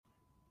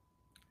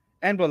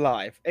And we're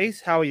live. Ace,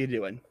 how are you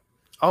doing?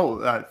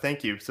 Oh,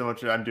 thank you so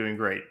much. I'm doing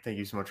great. Thank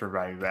you so much for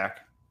inviting me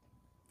back.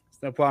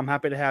 It's no problem.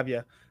 Happy to have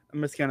you.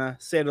 I'm just gonna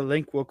say the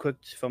link real quick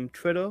from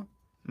Twitter.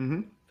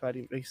 Hmm. Try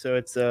to make sure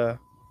it's so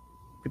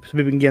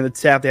people can get in the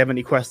chat if they have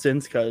any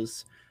questions.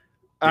 Because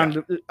Yeah. I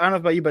don't know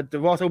about you, but the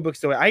Ross Book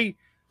story, I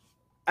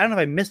don't know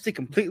if I missed it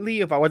completely.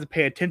 If I wasn't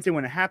paying attention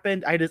when it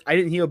happened, I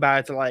didn't hear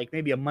about it till like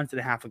maybe a month and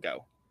a half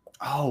ago.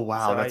 Oh,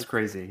 wow. So That's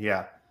crazy.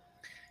 Yeah.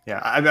 Yeah.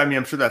 I mean,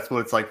 I'm sure that's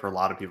what it's like for a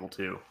lot of people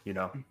too, you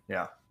know?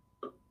 Yeah.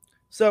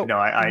 so No,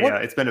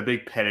 what it's been a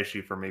big pet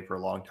issue for me for a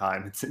long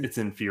time. It's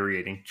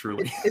infuriating,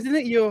 truly. isn't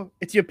it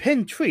your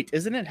pin tweet,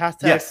 isn't it?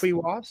 Hashtag Yes. free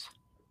Ross.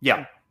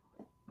 Yeah.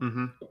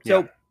 Hmm.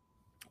 Yeah. So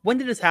when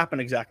did this happen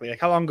exactly? Like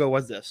how long ago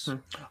was this? Hmm.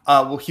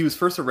 Well, he was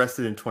first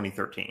arrested in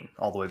 2013,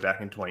 all the way back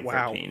in Wow.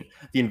 2013.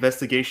 The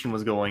investigation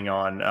was going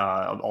on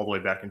all the way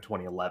back in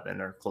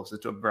 2011, or closer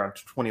to around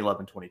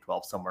 2011,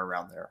 2012, somewhere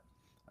around there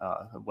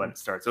when it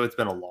started. So it's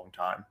been a long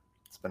time.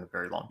 It's been a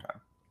very long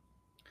time.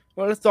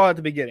 Well, let's start at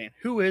the beginning.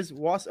 Who is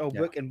Ross Yeah.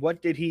 Ulbricht, and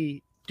what did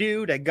he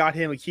do that got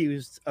him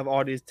accused of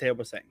all these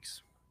terrible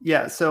things?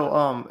 Yeah,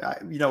 so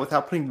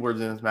without putting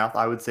words in his mouth,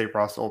 I would say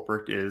Ross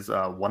Ulbricht is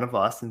one of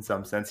us in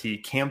some sense. He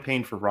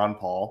campaigned for Ron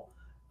Paul.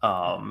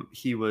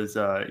 He was,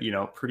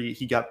 pretty.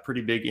 He got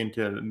pretty big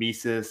into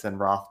Mises and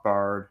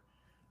Rothbard,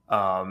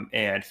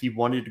 and he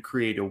wanted to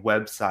create a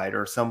website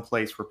or some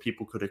place where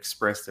people could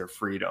express their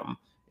freedom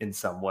in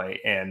some way.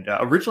 And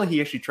originally, he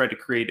actually tried to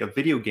create a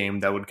video game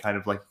that would kind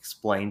of like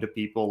explain to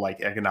people like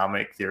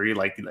economic theory,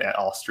 like the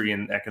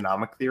Austrian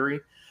economic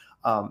theory.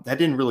 That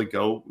didn't really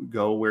go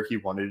where he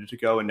wanted it to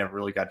go, and never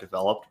really got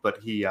developed. But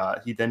he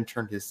then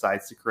turned his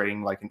sites to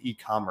creating like an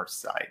e-commerce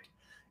site,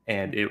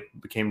 and it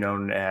became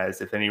known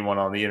as, if anyone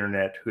on the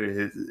internet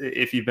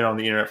if you've been on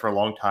the internet for a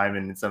long time,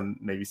 and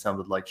maybe some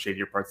of the like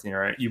shadier parts of the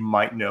internet, you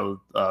might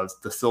know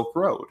the Silk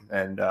Road,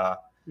 and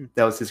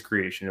that was his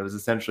creation. It was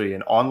essentially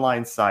an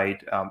online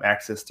site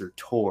accessed through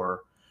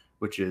Tor,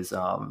 which is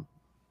a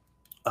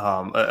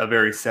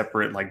very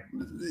separate, like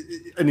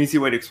an easy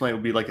way to explain it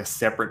would be like a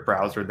separate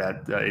browser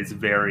that is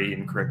very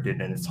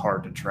encrypted and it's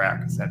hard to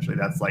track. Essentially,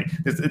 that's like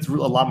it's a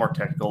lot more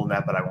technical than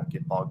that, but I won't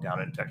get bogged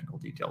down in technical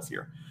details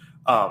here.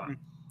 But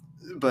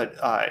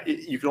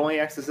you could only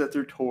access it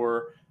through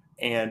Tor,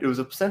 and it was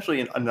essentially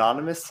an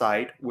anonymous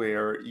site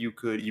where you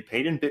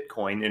paid in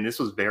Bitcoin, and this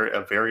was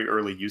a very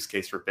early use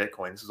case for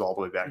Bitcoin. This was all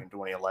the way back in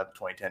 2011,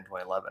 2010,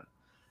 2011.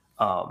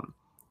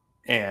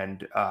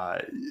 And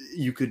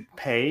you could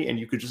pay and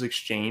you could just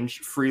exchange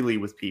freely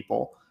with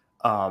people.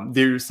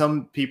 There's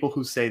some people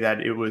who say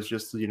that it was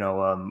just,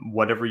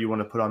 whatever you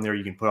want to put on there,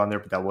 you can put on there,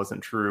 but that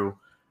wasn't true.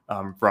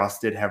 Ross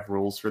did have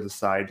rules for the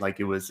site. Like,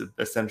 it was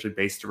essentially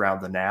based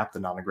around the NAP, the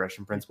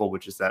non-aggression principle,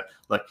 which is that,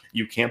 like,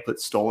 you can't put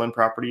stolen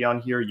property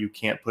on here. You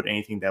can't put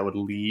anything that would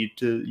lead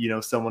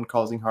to, someone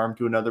causing harm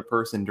to another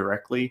person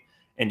directly.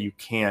 And you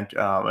can't,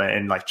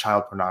 and like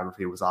child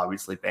pornography was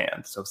obviously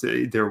banned. So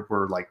there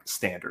were like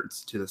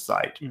standards to the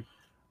site.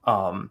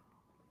 Ross,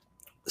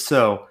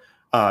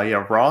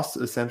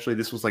 essentially,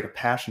 this was like a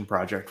passion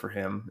project for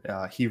him.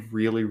 He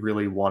really,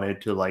 really wanted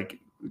to like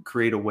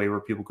create a way where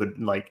people could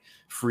like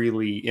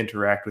freely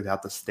interact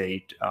without the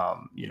state,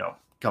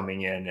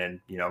 coming in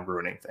and,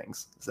 ruining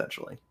things,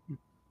 essentially.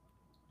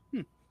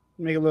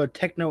 Make a little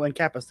techno and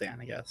Capistan,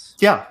 I guess.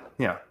 Yeah.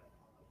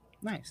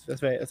 Nice.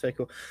 That's very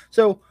cool.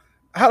 So,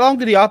 how long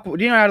did he operate?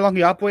 Do you know how long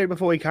he operated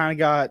before he kind of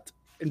got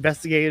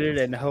investigated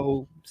and the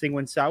whole thing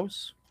went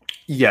south?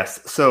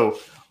 Yes. So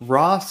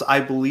Ross,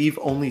 I believe,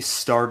 only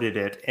started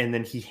it, and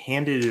then he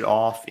handed it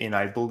off in,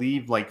 I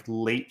believe, like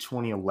late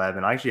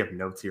 2011. I actually have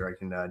notes here. I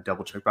can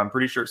double check, but I'm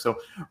pretty sure. So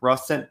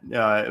Ross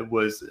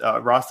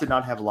Ross did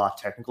not have a lot of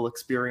technical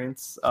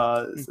experience,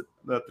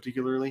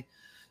 particularly.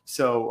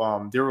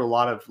 So there were a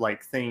lot of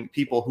like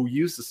people who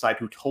used the site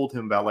who told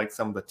him about like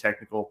some of the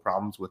technical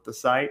problems with the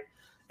site.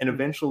 And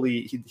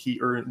eventually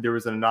there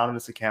was an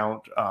anonymous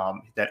account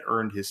that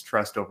earned his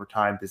trust over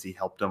time because he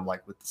helped him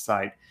like with the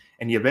site.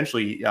 And he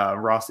eventually,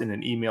 Ross, in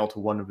an email to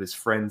one of his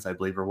friends, I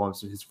believe, or one of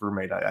his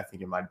roommate, I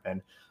think it might have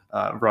been,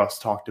 Ross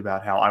talked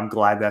about how, I'm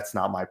glad that's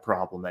not my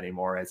problem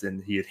anymore, as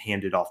in he had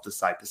handed off the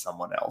site to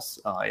someone else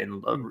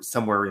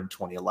somewhere in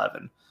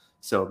 2011.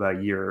 So about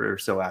a year or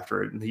so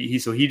after it. He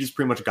just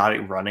pretty much got it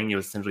running. It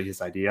was essentially his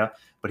idea,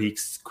 but he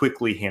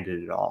quickly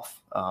handed it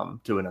off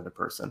to another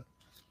person.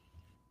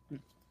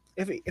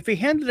 If he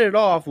handed it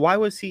off, why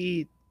is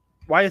he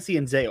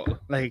in jail?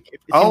 Like,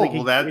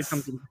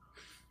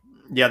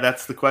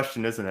 that's the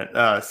question, isn't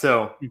it?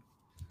 So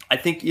I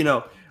think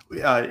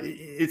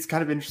it's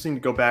kind of interesting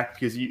to go back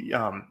because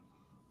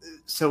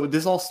so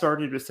this all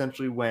started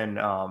essentially when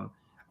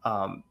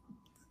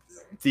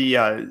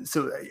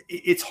so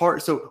it's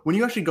hard. So when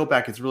you actually go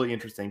back, it's really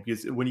interesting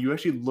because when you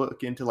actually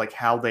look into like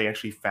how they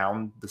actually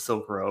found the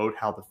Silk Road,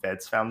 how the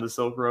feds found the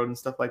Silk Road and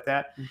stuff like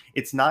that,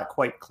 it's not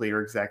quite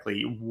clear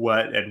exactly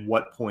at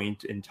what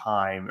point in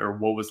time or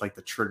what was like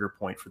the trigger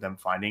point for them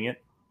finding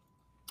it.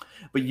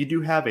 But you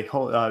do have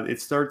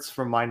it starts,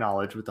 from my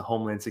knowledge, with the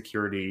Homeland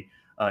Security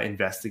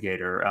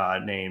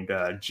investigator named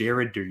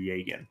Jared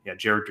Duryagan. Yeah,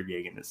 Jared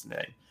Duryagan is the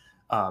name.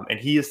 And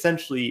he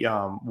essentially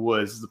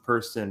was the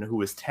person who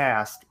was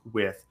tasked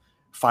with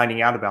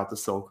finding out about the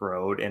Silk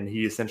Road, and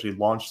he essentially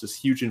launched this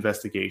huge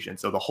investigation.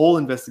 So the whole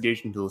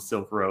investigation into the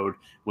Silk Road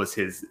was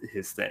his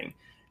thing.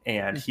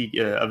 And he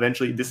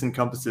eventually, this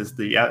encompasses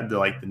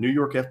the New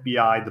York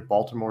FBI, the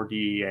Baltimore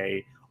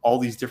DEA, all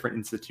these different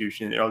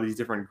institutions, all these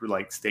different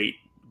like state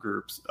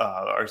groups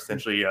are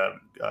essentially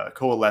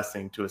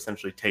coalescing to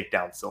essentially take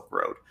down Silk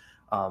Road.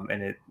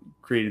 And it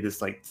created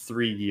this like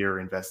 3-year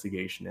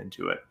investigation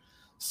into it.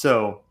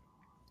 So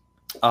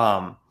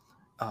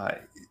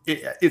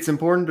it's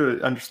important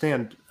to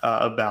understand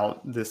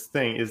about this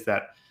thing is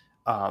that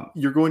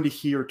you're going to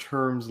hear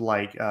terms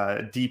like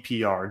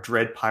DPR,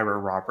 Dread Pirate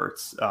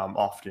Roberts,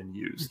 often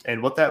used.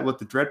 And what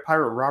the Dread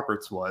Pirate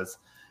Roberts was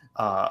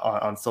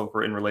on Silk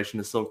Road in relation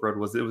to Silk Road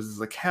was, it was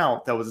this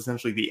account that was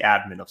essentially the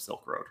admin of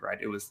Silk Road, right?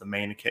 It was the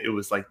main account. It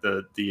was like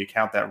the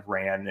account that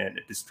ran and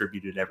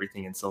distributed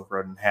everything in Silk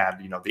Road and had,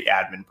 the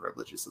admin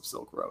privileges of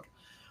Silk Road.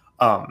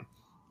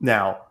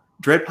 Now,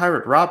 Dread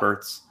Pirate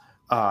Roberts,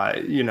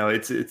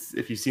 it's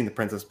if you've seen The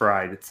Princess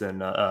Bride, it's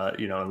an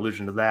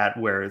allusion to that,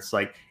 where it's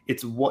like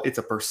it's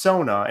a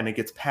persona and it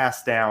gets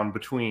passed down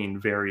between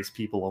various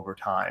people over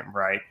time,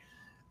 right?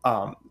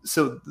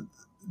 So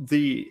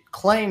the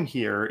claim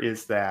here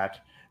is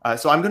that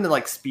so I'm going to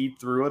like speed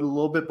through it a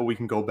little bit, but we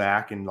can go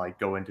back and like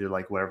go into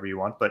like whatever you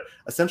want. But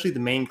essentially,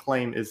 the main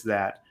claim is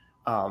that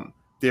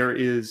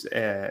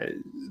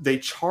they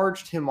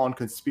charged him on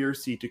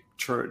conspiracy to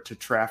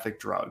traffic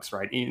drugs,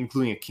 right,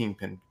 including a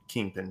kingpin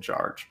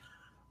charge.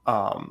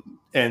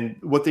 And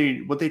what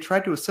they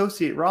tried to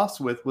associate Ross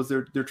with was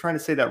they're trying to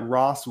say that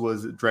Ross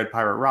was Dread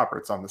Pirate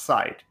Roberts on the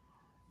site.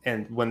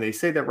 And when they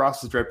say that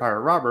Ross is Dread Pirate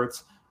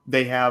Roberts,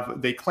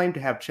 they claim to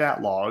have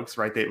chat logs,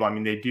 right?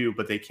 They do,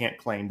 but they can't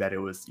claim that it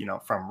was,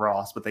 from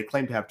Ross, but they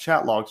claim to have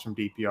chat logs from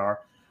DPR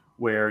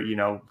where,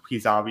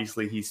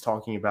 he's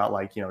talking about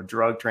like,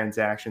 drug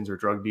transactions or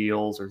drug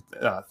deals or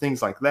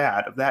things like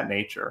that, of that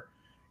nature.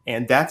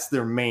 And that's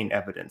their main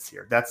evidence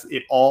here.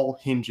 It all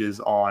hinges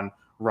on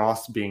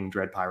Ross being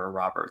Dread Pirate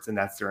Roberts, and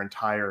that's the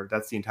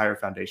entire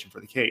foundation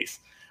for the case.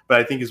 But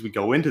I think as we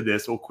go into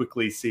this, we'll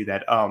quickly see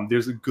that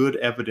there's a good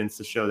evidence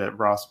to show that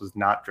Ross was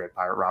not Dread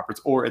Pirate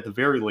Roberts, or at the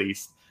very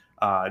least,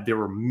 there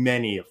were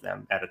many of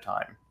them at a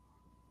time.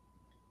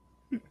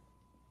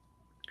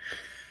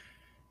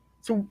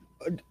 So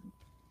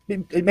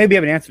maybe I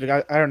haven't answered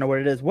it. I don't know what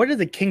it is. What is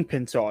a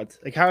kingpin charge?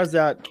 Like, how is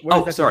that?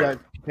 Sorry.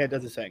 That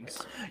does the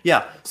things.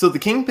 Yeah. So the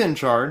kingpin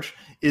charge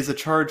is a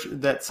charge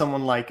that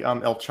someone like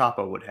El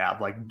Chapo would have,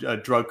 like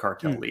drug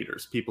cartel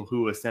leaders, people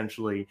who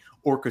essentially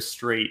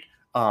orchestrate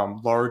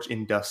large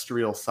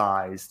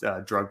industrial-sized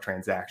drug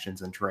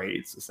transactions and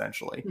trades,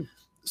 essentially.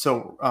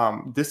 So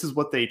this is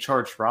what they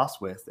charged Ross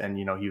with, and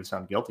he was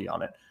found guilty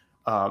on it,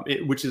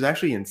 which is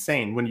actually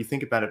insane when you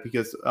think about it,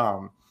 because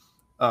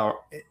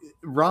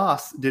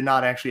Ross did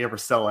not actually ever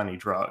sell any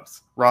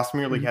drugs. Ross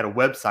merely had a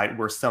website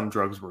where some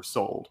drugs were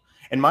sold.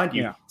 And mind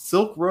you,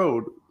 Silk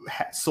Road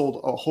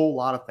sold a whole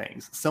lot of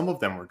things. Some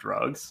of them were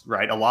drugs,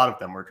 right? A lot of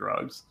them were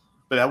drugs.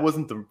 But that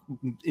wasn't the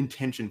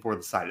intention for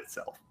the site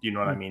itself. You know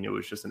what I mean? It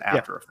was just an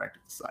after effect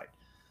of the site.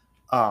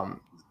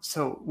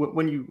 So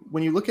when you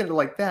look at it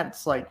like that,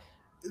 it's like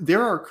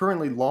there are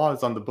currently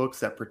laws on the books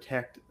that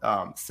protect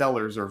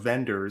sellers or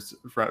vendors,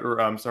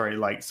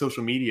 like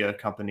social media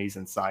companies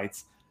and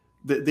sites.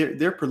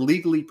 They're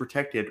legally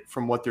protected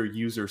from what their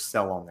users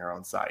sell on their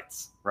own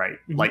sites, right?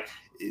 Like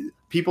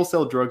people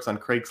sell drugs on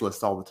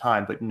Craigslist all the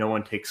time, but no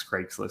one takes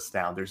Craigslist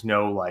down. There's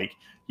no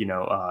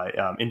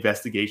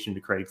investigation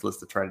to Craigslist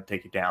to try to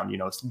take it down.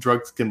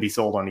 Drugs can be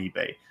sold on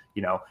eBay.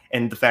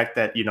 And the fact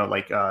that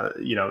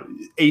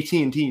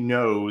AT&T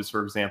knows,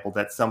 for example,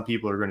 that some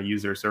people are going to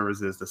use their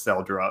services to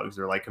sell drugs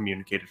or like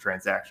communicate a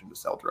transaction to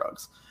sell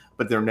drugs,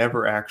 but they're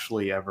never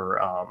actually ever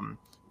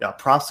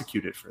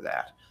prosecuted for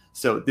that.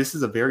 So this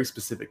is a very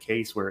specific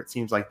case where it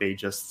seems like they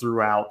just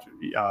threw out,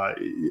 because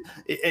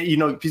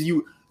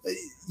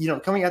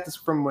coming at this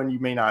from when you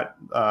may not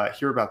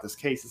hear about this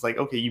case, it's like,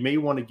 okay, you may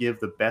want to give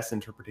the best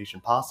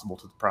interpretation possible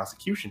to the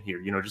prosecution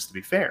here, just to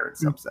be fair in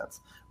some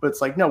sense. But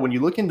it's like, no, when you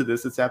look into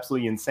this, it's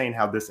absolutely insane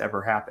how this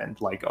ever happened,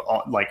 like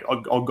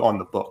on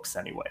the books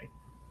anyway.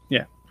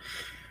 Yeah.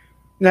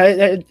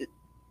 Now,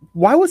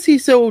 why was he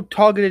so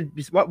targeted?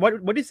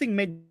 What do you think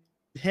made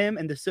him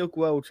and the Silk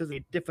Road such a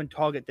different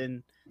target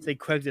than, say,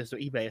 Craigslist or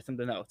eBay or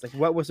something else? Like,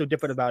 what was so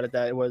different about it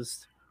that it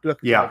was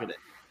directly targeted?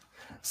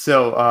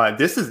 So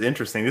this is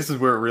interesting. This is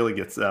where it really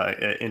gets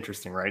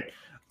interesting, right?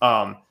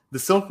 The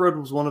Silk Road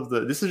was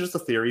this is just a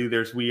theory.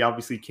 We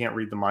obviously can't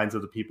read the minds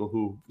of the people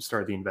who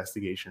started the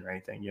investigation or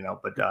anything,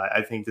 but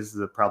I think this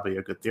is probably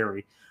a good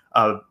theory.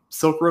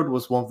 Silk Road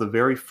was one of the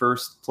very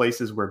first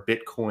places where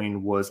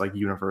Bitcoin was like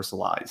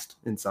universalized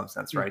in some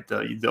sense, right?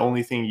 The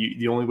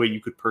only way you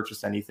could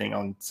purchase anything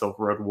on Silk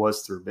Road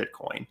was through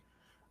Bitcoin.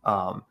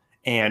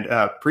 And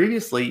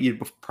previously,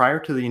 prior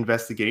to the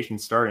investigation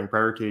starting,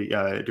 prior to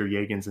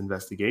Derjagin's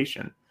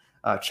investigation,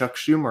 Chuck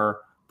Schumer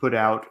put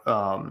out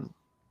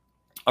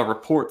a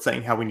report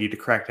saying how we need to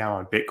crack down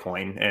on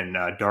Bitcoin and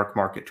dark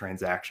market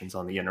transactions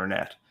on the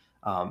internet.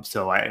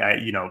 So I,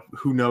 you know,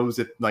 who knows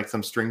if like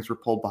some strings were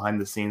pulled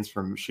behind the scenes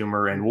from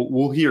Schumer, and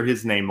we'll hear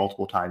his name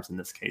multiple times in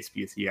this case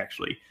because he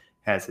actually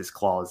has his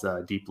claws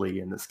deeply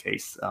in this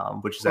case,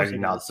 which is actually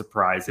not a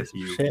surprise if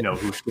you know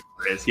who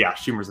Schumer is. Yeah,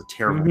 Schumer's a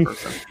terrible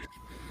person.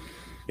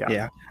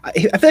 Yeah. I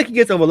feel like he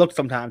gets overlooked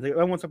sometimes. Like,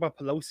 everyone talks about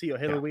Pelosi or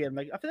Hillary, and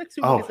like I feel like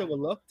Schumer gets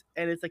overlooked,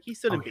 and it's like he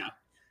shouldn't be.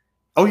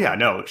 Oh yeah,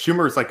 no,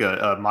 Schumer is like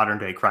a modern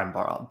day crime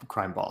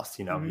boss.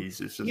 You know, he's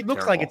just he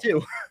looks like it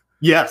too.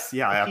 Yes,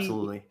 yeah,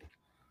 absolutely.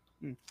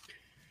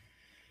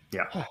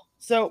 Yeah.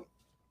 So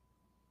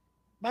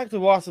back to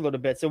Ross a little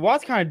bit. So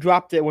Ross kind of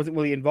dropped it, wasn't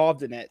really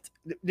involved in it.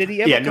 Did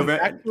he ever?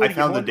 Yeah, I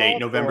found the date.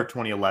 November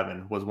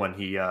 2011 was when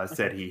he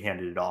said he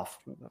handed it off.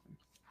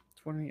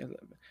 2011.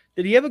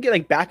 Did he ever get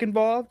like back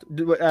involved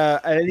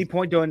at any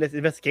point during this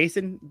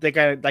investigation? They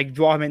kind of like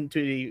draw him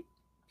into the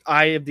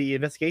eye of the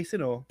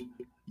investigation, or?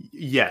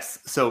 Yes.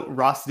 So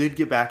Ross did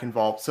get back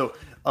involved. So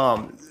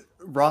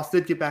Ross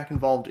did get back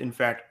involved. In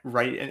fact,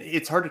 right, and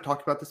it's hard to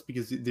talk about this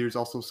because there's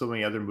also so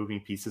many other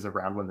moving pieces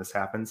around when this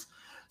happens.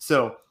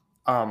 So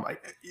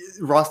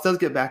Ross does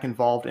get back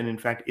involved, and in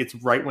fact, it's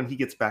right when he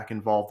gets back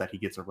involved that he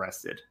gets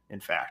arrested.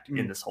 In fact,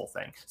 in this whole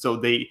thing, so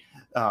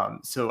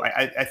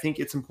I think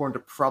it's important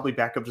to probably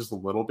back up just a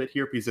little bit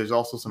here because there's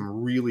also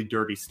some really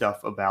dirty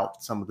stuff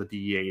about some of the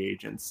DEA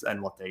agents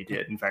and what they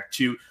did. In fact,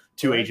 two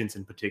agents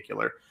in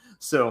particular.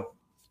 So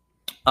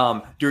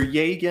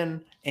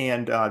Duryagan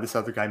and this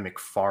other guy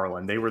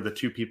McFarland, they were the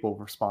two people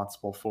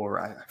responsible for,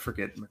 I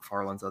forget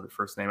McFarland's other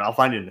first name, I'll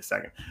find it in a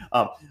second.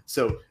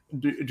 So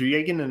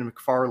Duryagan and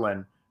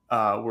McFarland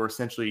were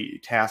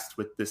essentially tasked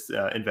with this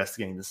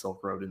investigating the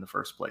Silk Road in the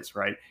first place,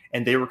 right?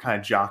 And they were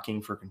kind of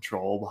jockeying for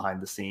control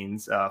behind the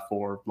scenes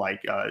for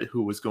like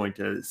who was going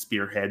to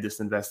spearhead this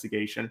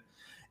investigation.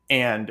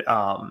 And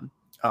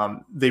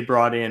they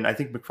brought in, I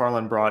think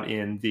McFarland brought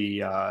in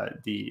the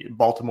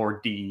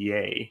Baltimore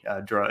DEA,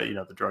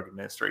 the Drug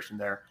Administration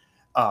there,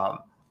 so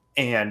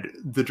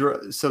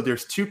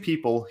there's two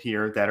people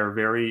here that are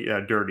very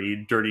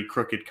dirty,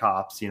 crooked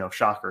cops.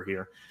 Shocker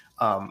here.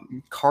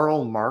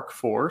 Carl Mark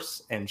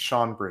Force and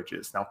Sean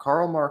Bridges. Now,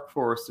 Carl Mark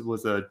Force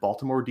was a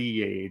Baltimore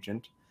DEA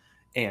agent,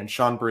 and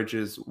Sean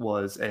Bridges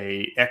was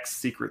a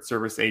ex-Secret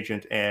Service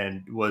agent,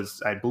 and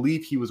I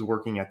believe he was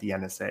working at the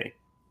NSA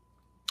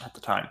at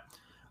the time.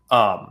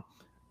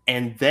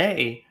 And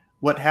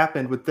what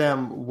happened with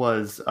them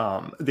was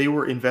they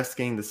were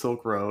investigating the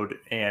Silk Road.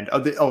 And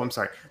I'm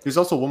sorry. There's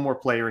also one more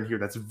player in here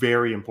that's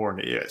very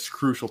important. It's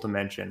crucial to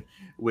mention,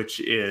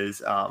 which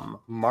is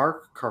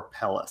Mark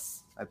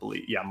Karpeles, I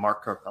believe. Yeah,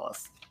 Mark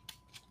Karpeles.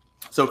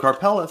 So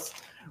Karpeles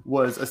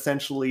was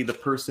essentially the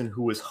person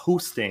who was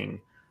hosting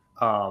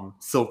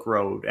Silk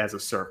Road as a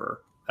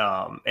server.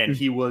 And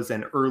he was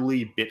an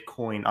early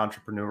Bitcoin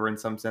entrepreneur in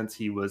some sense.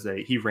 He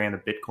ran a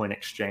Bitcoin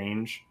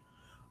exchange.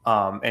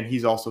 And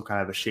he's also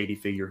kind of a shady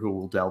figure who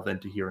we'll delve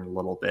into here in a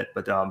little bit.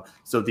 But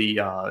so the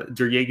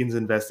Duryagan's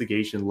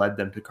investigation led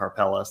them to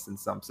Karpeles in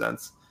some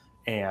sense,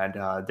 and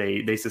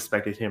they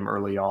suspected him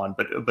early on.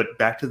 But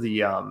back to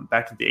the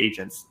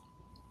agents.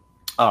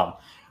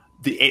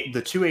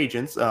 The two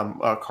agents,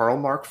 Carl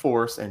Mark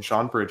Force and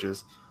Sean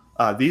Bridges,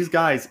 these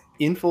guys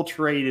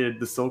infiltrated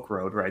the Silk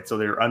Road, right? So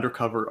they're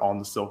undercover on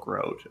the Silk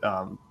Road,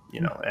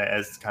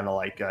 as kind of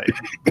like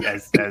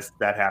as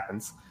that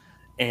happens.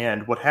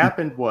 And what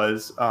happened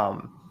was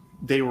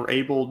they were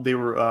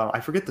I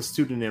forget the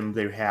pseudonym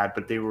they had,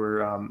 but they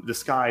were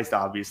disguised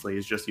obviously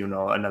as just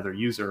another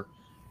user,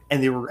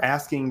 and they were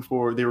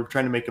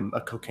trying to make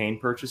a cocaine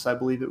purchase, I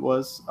believe it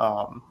was,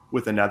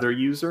 with another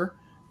user.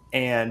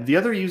 And the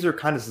other user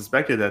kind of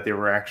suspected that they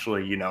were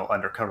actually,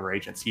 undercover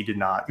agents. He did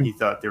not. He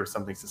thought there was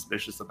something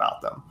suspicious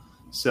about them.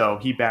 So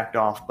he backed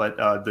off. But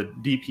the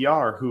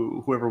DPR,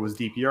 whoever was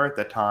DPR at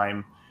that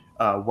time,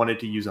 wanted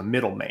to use a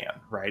middleman,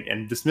 right?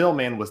 And this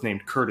middleman was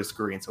named Curtis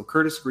Green. So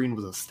Curtis Green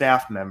was a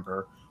staff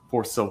member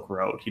for Silk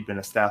Road. He'd been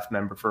a staff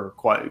member for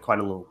quite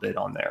a little bit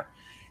on there.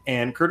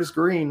 And Curtis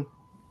Green,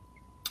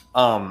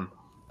 was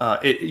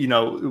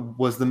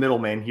the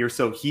middleman here.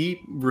 So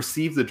he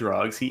received the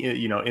drugs. He,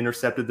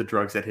 intercepted the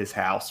drugs at his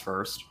house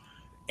first.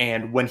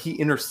 And when he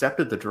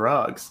intercepted the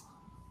drugs,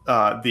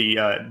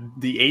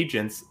 the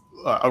agents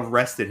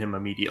arrested him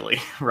immediately,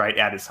 right,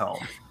 at his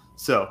home.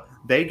 So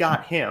they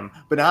got him,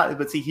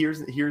 but see,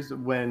 here's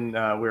when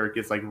where it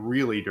gets like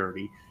really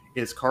dirty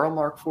is Carl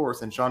Mark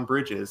Force and Sean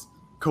Bridges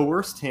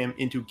coerced him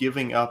into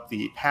giving up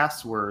the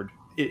password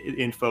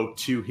info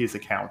to his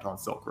account on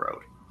Silk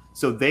Road.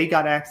 So they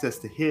got access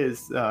to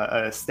his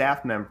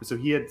staff member. So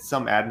he had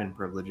some admin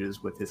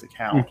privileges with his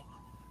account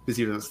because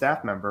he was a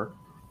staff member,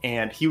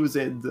 and he was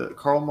in the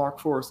Carl Mark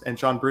Force and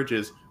Sean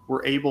Bridges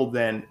were able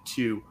then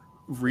to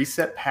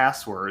reset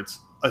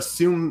passwords,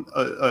 assume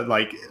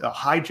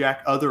hijack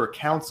other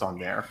accounts on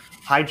there,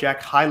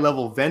 hijack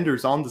high-level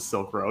vendors on the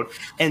Silk Road,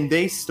 and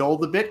they stole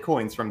the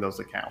Bitcoins from those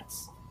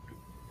accounts.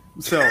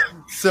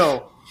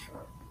 So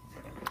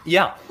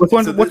yeah.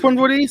 Which one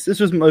were these? This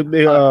was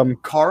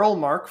Carl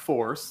Mark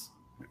Force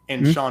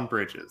and Sean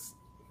Bridges.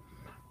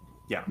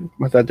 Yeah.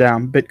 Put that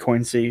down.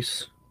 Bitcoin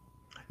thieves.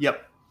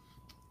 Yep.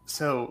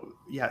 So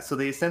Yeah, so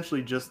they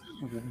essentially just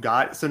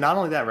got, so not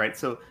only that, right?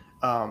 So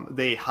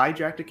they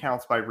hijacked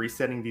accounts by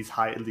resetting these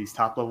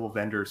top level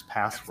vendors'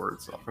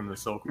 passwords from the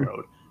Silk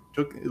Road.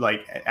 Took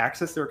like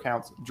access their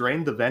accounts,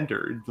 drained the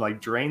vendor,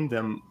 like drained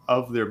them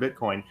of their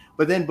Bitcoin.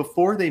 But then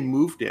before they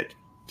moved it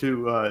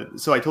to,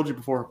 so I told you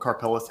before,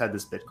 Carpellis had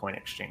this Bitcoin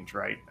exchange,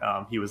 right?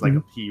 He was like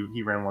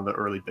he ran one of the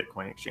early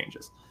Bitcoin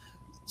exchanges.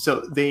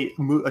 So they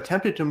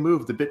attempted to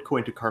move the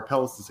Bitcoin to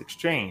Carpellis's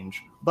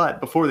exchange, but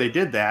before they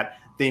did that,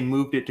 they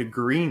moved it to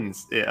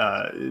Green's.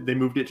 They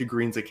moved it to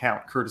Green's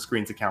account, Curtis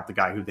Green's account, the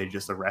guy who they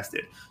just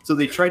arrested. So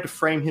they tried to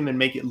frame him and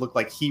make it look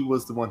like he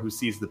was the one who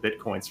seized the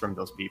Bitcoins from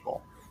those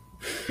people.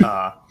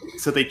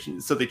 So they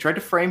tried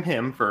to frame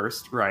him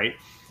first, right?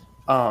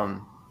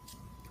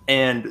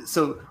 And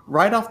so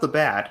right off the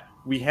bat,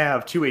 we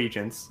have two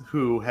agents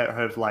who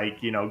have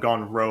like,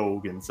 gone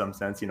rogue in some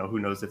sense. Who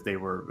knows if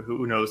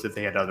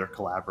they had other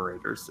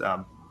collaborators,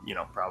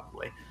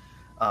 probably.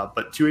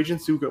 But two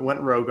agents who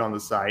went rogue on the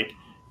site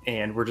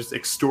and were just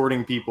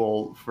extorting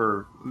people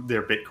for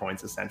their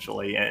Bitcoins,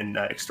 essentially, and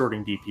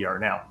extorting DPR.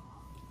 Now,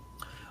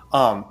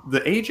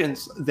 the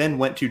agents then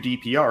went to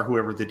DPR,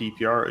 whoever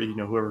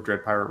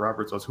Dread Pirate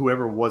Roberts was,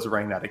 whoever was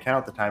running that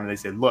account at the time, and they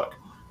said, look,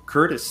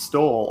 Curtis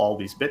stole all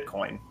these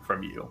Bitcoin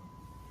from you.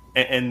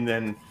 And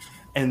then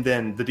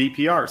the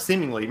DPR,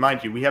 seemingly,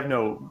 mind you,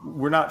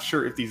 we're not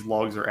sure if these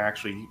logs are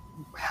actually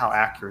how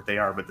accurate they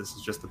are, but this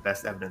is just the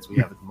best evidence we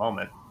have at the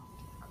moment.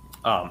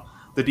 The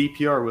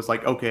DPR was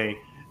like,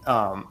 okay,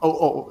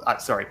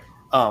 sorry.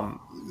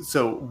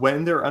 So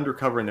when they're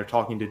undercover and they're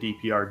talking to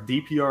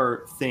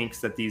DPR thinks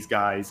that these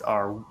guys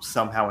are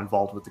somehow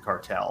involved with the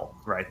cartel,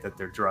 right? That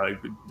they're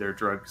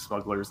drug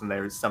smugglers and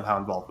they're somehow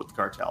involved with the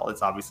cartel.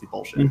 It's obviously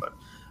bullshit, but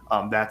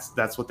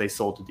that's what they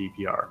sold to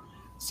DPR.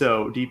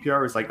 So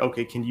DPR is like,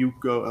 okay, can you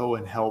go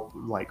and help,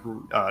 like,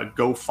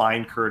 go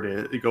find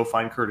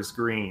Curtis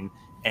Green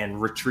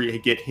and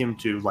get him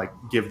to like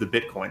give the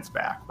Bitcoins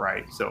back,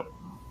 right? So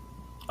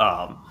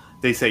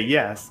they say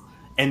yes,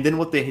 and then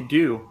what they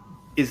do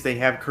is they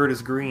have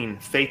Curtis Green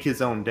fake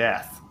his own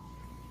death,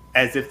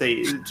 as if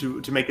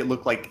to make it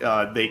look like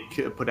they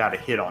put out a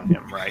hit on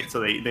him, right? So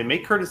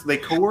they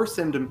coerce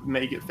him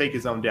to fake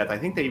his own death. I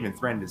think they even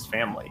threatened his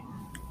family.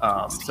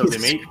 So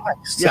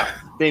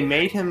they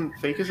made him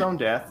fake his own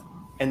death,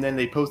 and then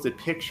they posted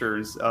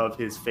pictures of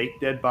his fake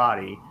dead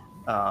body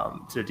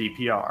to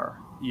DPR,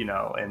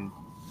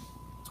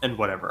 and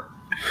whatever.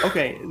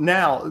 Okay,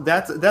 now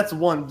that's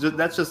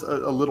just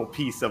a little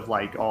piece of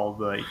like all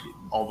the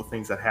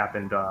things that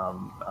happened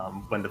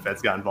when the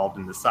feds got involved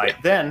in the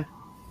site. Then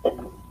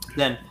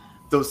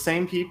those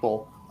same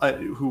people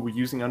who were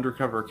using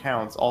undercover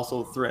accounts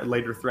also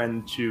later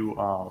threatened to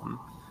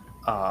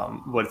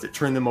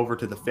turn them over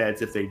to the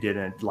feds if they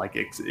didn't. Like,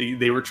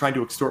 they were trying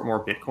to extort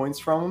more Bitcoins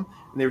from them,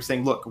 and they were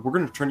saying, look, we're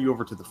going to turn you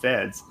over to the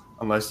feds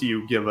unless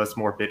you give us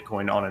more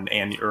Bitcoin on an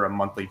annual or a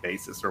monthly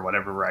basis or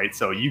whatever, right?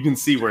 So you can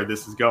see where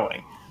this is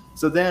going.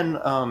 So then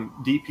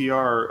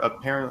DPR,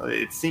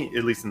 apparently,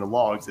 at least in the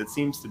logs, it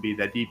seems to be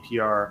that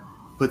DPR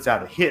puts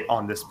out a hit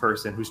on this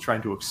person who's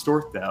trying to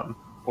extort them,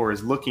 or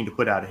is looking to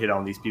put out a hit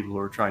on these people who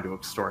are trying to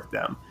extort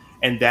them.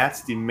 And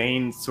that's the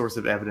main source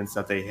of evidence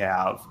that they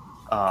have.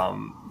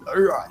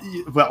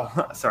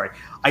 Sorry,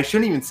 I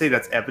shouldn't even say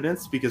that's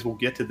evidence, because we'll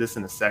get to this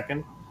in a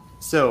second.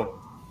 So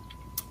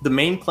the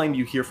main claim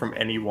you hear from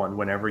anyone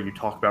whenever you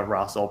talk about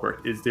Ross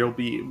Ulbricht is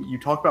you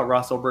talk about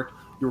Ross Ulbricht,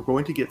 you're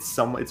going to get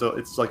someone,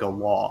 it's like a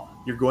law.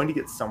 You're going to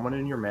get someone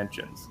in your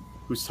mentions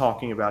who's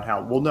talking about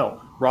how, well,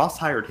 no, Ross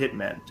hired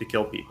hitmen to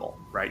kill people,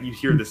 right? You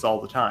hear this all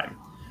the time.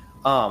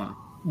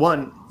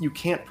 One, you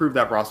can't prove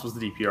that Ross was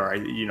the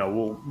DPR.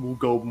 We'll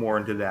go more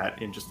into that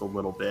in just a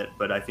little bit,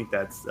 but I think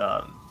that's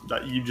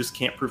you just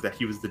can't prove that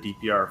he was the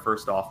DPR,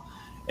 first off.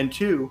 And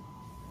two,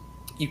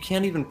 you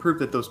can't even prove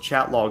that those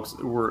chat logs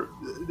were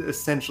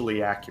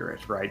essentially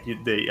accurate, right?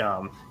 They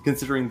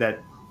considering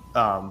that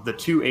the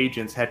two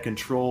agents had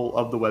control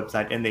of the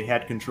website and they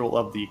had control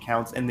of the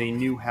accounts, and they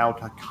knew how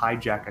to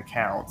hijack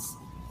accounts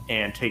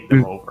and take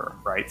them over,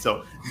 right?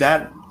 So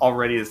that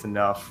already is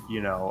enough,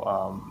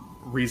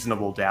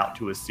 reasonable doubt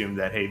to assume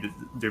that, hey,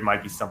 there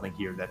might be something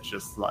here that's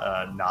just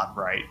not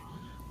right.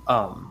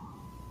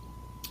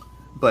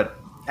 But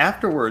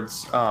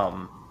afterwards,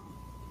 after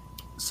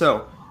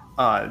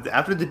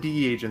the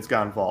DE agents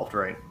got involved,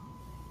 right,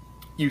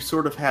 you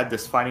sort of had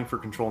this fighting for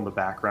control in the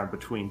background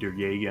between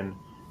Derjagan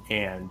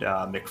and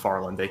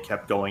McFarland. They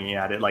kept going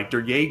at it. Like,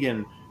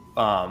 Derjagan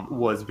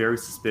was very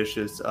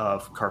suspicious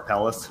of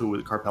Carpellis,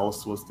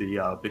 Carpellis was the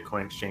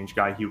Bitcoin exchange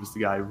guy. He was the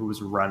guy who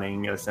was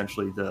running,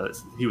 essentially,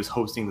 he was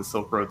hosting the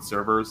Silk Road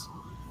servers,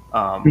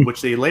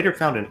 which they later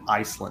found in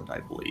Iceland, I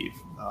believe.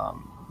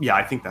 Yeah,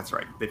 I think that's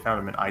right. They found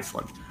him in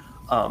Iceland.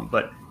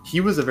 But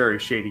he was a very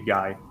shady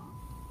guy.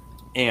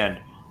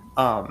 And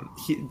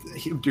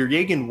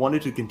Derjagan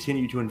wanted to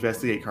continue to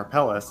investigate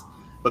Carpellis,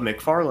 but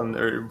McFarland,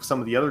 or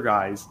some of the other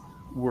guys,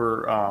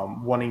 were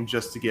wanting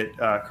just to get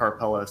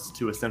Carpellis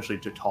to essentially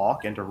to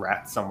talk and to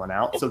rat someone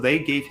out. So they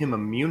gave him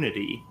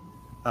immunity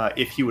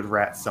if he would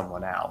rat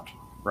someone out,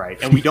 right?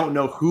 And we don't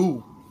know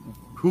who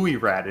who he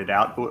ratted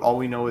out, but all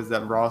we know is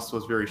that Ross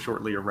was very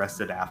shortly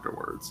arrested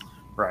afterwards,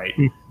 right?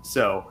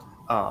 So,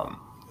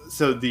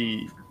 so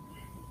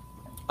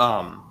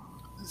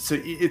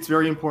it's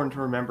very important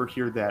to remember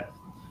here that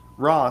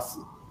Ross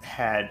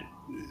had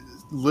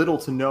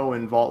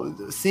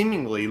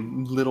seemingly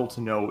little to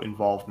no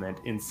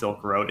involvement in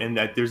Silk Road, and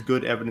that there's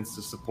good evidence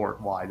to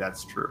support why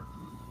that's true.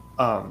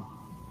 So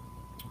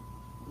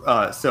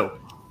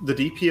the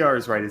DPR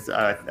is right, as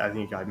I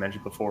think I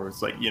mentioned before.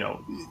 It's like,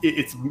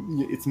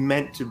 it's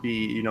meant to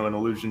be, an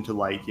allusion to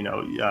like,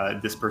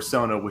 this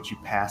persona which you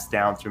pass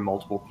down through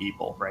multiple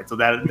people, right? So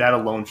that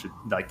alone should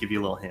like give you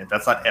a little hint.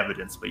 That's not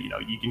evidence, but you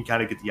can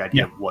kind of get the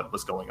idea of what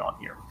was going on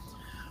here.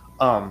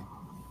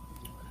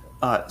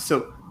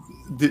 So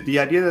the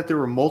idea that there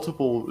were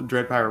multiple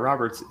Dread Pirate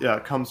Roberts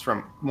comes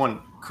from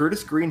one,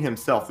 Curtis Green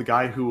himself, the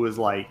guy who was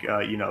like,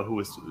 who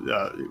was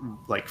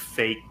like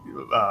faked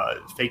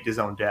his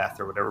own death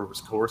or whatever,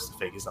 was coerced to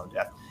fake his own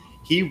death.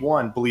 He,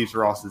 one, believes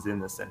Ross is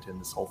innocent in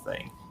this whole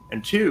thing,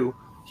 and two,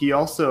 he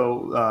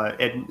also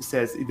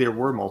says there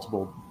were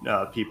multiple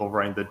people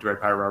running the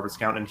Dread Pirate Roberts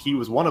account, and he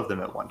was one of them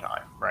at one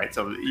time, right?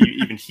 So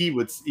even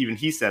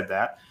he said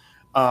that.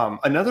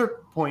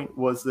 Another point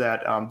was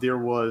that there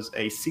was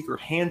a secret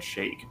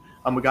handshake.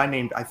 A guy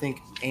named, I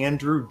think,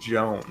 Andrew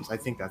Jones. I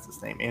think that's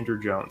his name, Andrew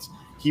Jones.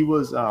 He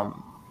was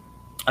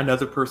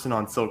another person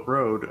on Silk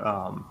Road,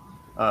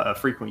 a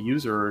frequent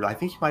user. I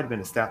think he might have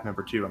been a staff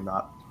member too. I'm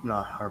not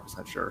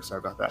 100% sure. Sorry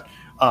about that.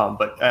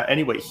 But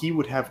anyway, he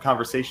would have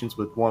conversations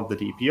with one of the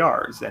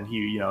DPRs, and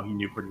he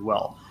knew pretty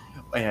well.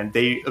 And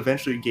they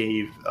eventually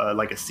gave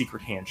like a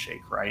secret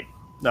handshake, right?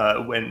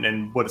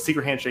 And what a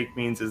secret handshake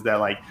means is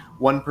that like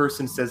one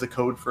person says a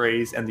code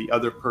phrase, and the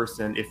other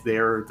person, if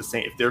they're the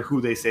same, if they're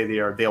who they say they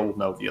are, they'll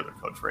know the other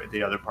code phrase,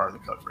 the other part of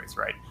the code phrase,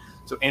 right?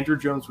 So Andrew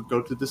Jones would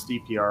go to this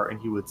DPR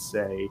and he would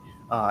say,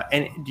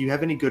 "And do you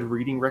have any good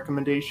reading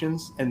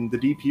recommendations?" And the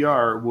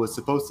DPR was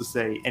supposed to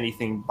say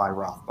anything by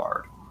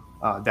Rothbard.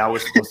 That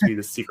was supposed to be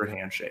the secret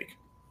handshake.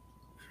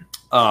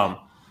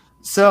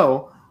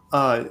 So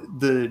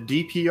the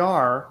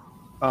DPR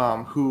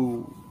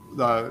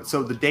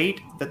so the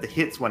date that the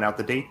hits went out,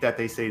 the date that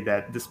they say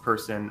that this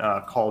person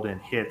called in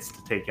hits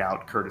to take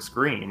out Curtis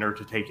Green or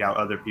to take out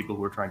other people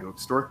who were trying to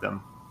extort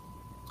them,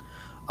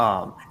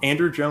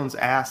 Andrew Jones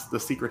asked the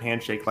secret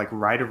handshake like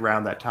right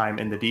around that time,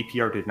 and the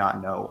DPR did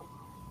not know.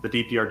 The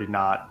DPR did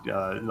not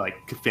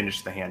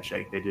finish the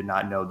handshake. They did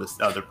not know this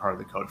other part of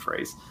the code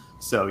phrase.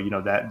 So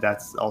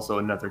that's also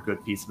another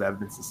good piece of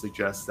evidence to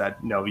suggest that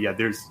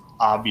there's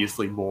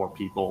obviously more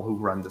people who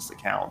run this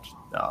account,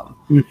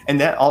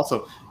 and that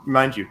also,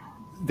 mind you,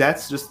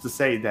 that's just to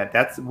say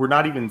that we're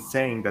not even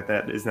saying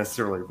that is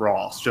necessarily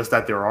Ross, just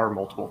that there are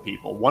multiple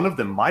people. One of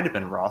them might have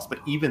been Ross, but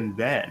even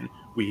then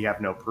we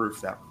have no proof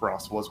that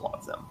Ross was one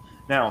of them.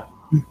 Now,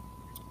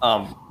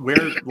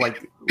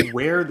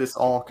 where this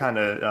all kind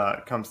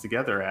of comes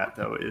together at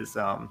though is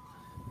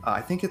I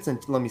think it's in,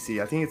 let me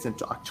see, I think it's in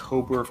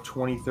October of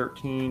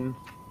 2013.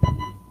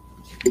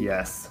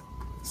 Yes.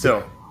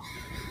 So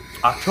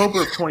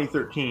October of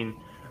 2013,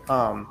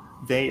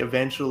 they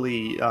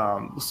eventually,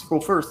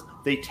 first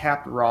they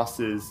tapped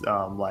Ross's,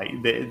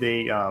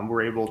 they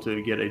were able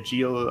to get a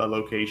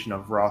geolocation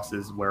of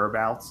Ross's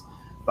whereabouts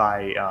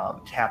by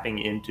tapping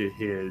into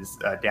his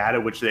data,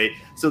 which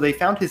they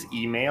found his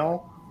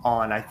email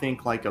on, I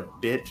think, like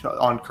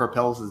on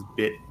Karpel's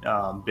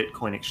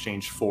Bitcoin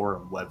Exchange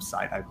forum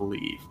website, I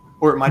believe,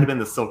 or it might have been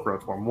the Silk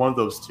Road forum, one of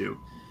those two.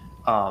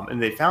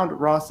 And they found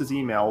Ross's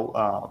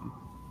email,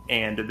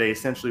 and they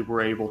essentially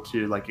were able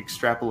to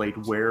extrapolate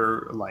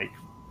where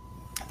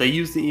they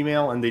used the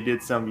email, and they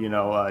did some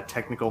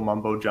technical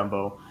mumbo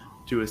jumbo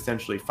to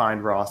essentially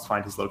find Ross,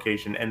 find his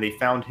location, and they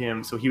found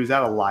him. So he was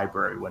at a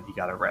library when he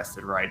got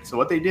arrested, right? So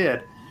what they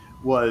did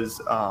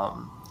was,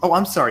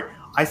 I'm sorry,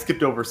 I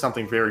skipped over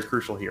something very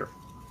crucial here.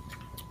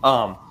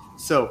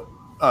 So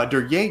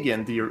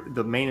Deryagin,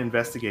 the main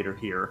investigator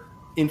here,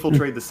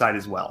 infiltrated the site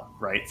as well,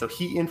 right? So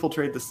he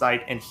infiltrated the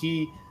site, and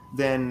he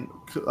then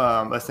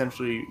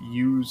essentially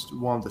used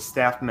one of the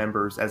staff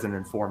members as an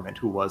informant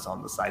who was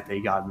on the site. They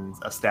got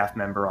a staff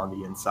member on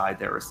the inside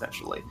there,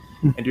 essentially.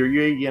 And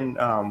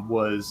Deryagin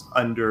was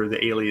under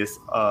the alias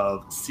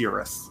of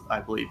Cirrus,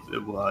 I believe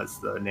it was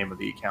the name of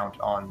the account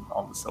on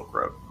the Silk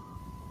Road.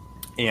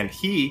 And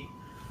he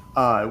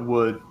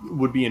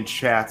would be in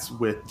chats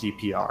with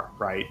DPR,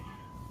 right?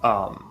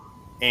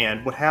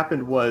 And what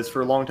happened was,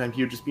 for a long time,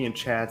 he would just be in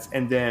chats,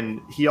 and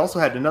then he also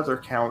had another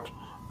account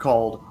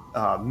called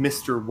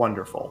Mr.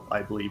 Wonderful,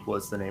 I believe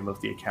was the name of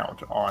the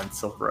account on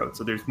Silk Road.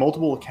 So there's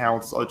multiple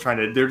accounts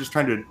they're just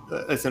trying to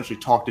essentially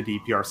talk to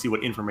DPR, see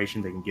what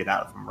information they can get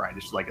out of them, right?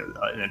 It's just like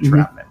an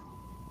entrapment.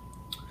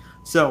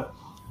 So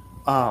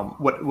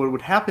what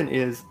would happen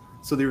is,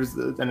 so there was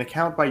an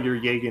account by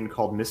Deryagin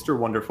called Mr.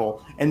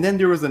 Wonderful, and then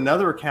there was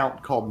another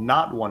account called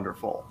Not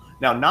Wonderful.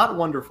 Now, Not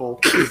Wonderful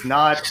was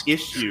not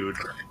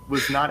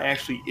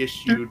actually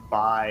issued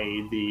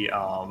by the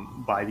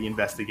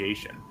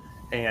investigation.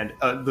 And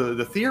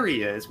the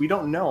theory is, we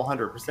don't know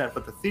 100%,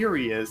 but the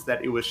theory is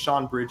that it was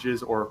Sean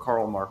Bridges or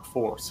Karl Mark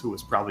Force, who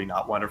was probably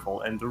Not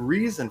Wonderful. And the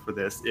reason for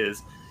this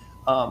is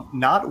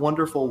Not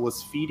Wonderful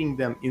was feeding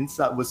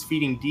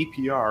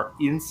DPR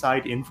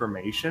inside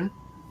information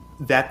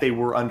that they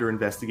were under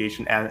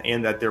investigation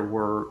and that there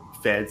were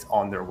feds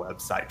on their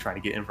website trying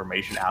to get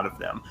information out of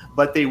them.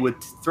 But they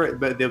would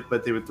but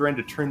they would threaten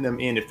to turn them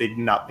in if they did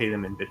not pay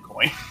them in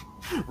Bitcoin,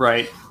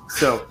 right?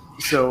 So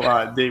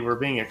they were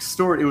being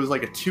extorted. It was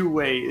like a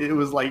two-way. It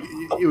was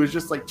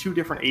just like two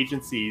different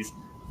agencies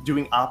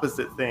doing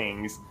opposite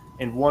things,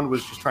 and one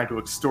was just trying to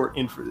extort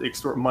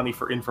money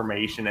for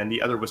information, and the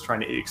other was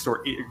trying to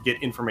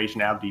get information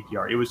out of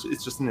DPR.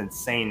 It's just an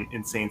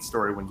insane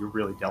story when you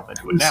really delve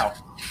into it now.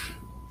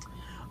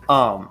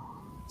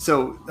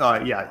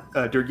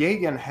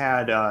 Derjagan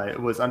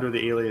was under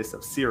the alias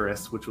of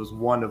Cirrus, which was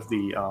one of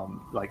the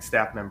like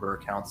staff member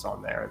accounts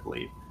on there, I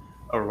believe,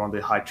 or one of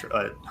the high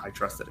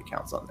trusted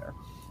accounts on there.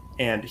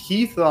 And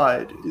he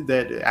thought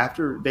that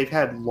after they've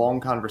had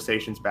long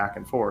conversations back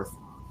and forth,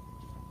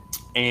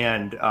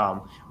 and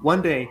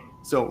one day,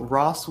 so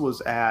Ross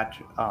was at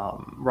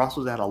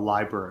a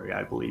library,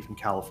 I believe, in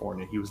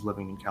California. He was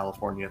living in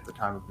California at the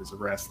time of his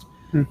arrest.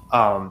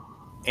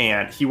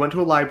 And he went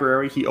to a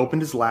library. He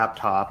opened his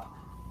laptop,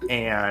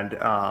 and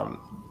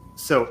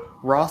so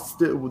Ross.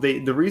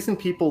 The reason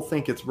people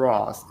think it's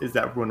Ross is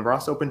that when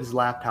Ross opened his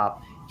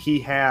laptop, he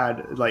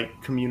had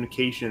like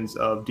communications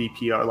of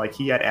DPR, like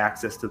he had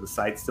access to the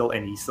site still,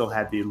 and he still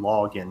had the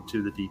login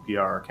to the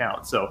DPR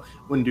account. So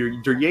when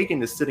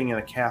Derjagan is sitting in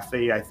a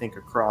cafe, I think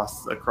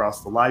across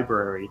the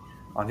library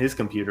on his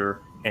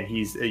computer, and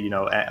he's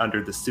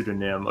under the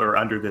pseudonym or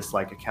under this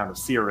like account of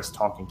Cirrus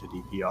talking to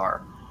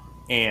DPR,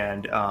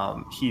 and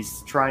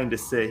he's trying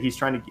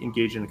to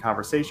engage in a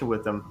conversation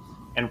with them.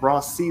 And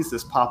Ross sees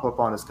this pop up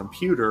on his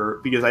computer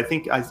because I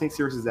think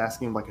Cirrus is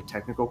asking him like a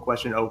technical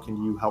question. Oh,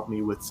 can you help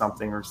me with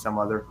something or some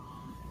other?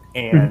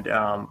 And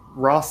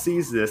Ross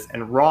sees this,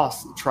 and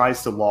Ross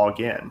tries to log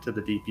in to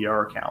the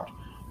DPR account.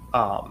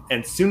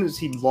 And as soon as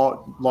he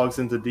logs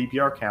into the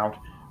DPR account,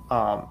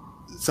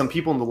 some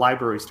people in the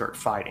library start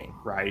fighting,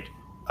 right?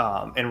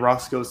 And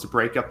Ross goes to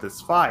break up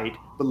this fight,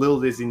 but little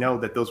does he know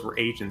that those were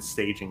agents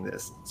staging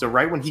this. So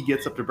right when he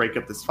gets up to break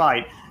up this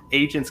fight,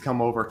 agents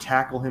come over,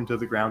 tackle him to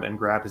the ground, and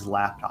grab his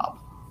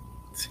laptop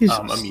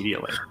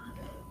immediately.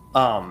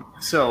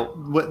 So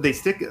what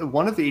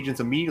one of the agents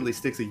immediately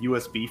sticks a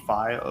USB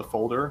file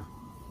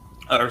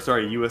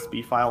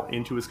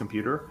into his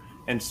computer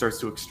and starts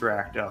to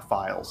extract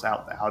files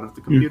out of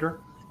the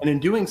computer. And in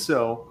doing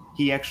so,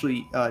 he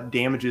actually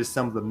damages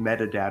some of the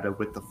metadata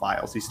with the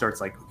files. He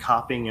starts like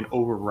copying and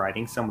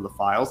overwriting some of the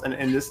files.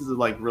 And this is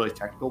like really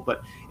technical,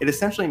 but it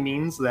essentially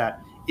means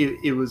that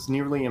it was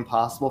nearly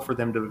impossible for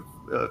them to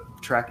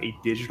track a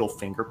digital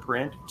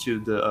fingerprint to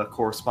the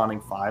corresponding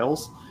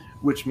files,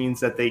 which means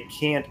that they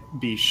can't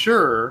be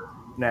sure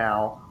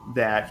now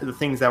that the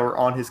things that were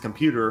on his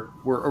computer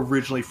were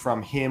originally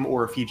from him,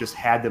 or if he just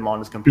had them on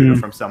his computer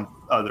from some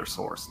other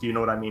source. Do you know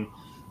what I mean?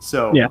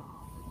 So yeah.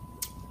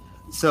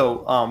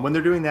 So when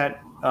they're doing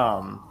that,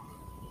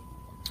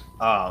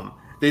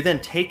 they then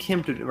take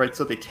him to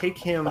So they take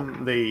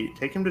him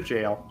to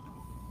jail.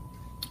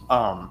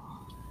 I'm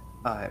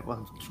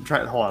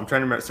trying to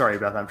remember. Sorry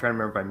about that. I'm trying to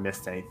remember if I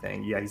missed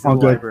anything. Yeah, he's in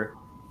the library.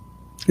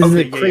 This is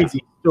a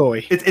crazy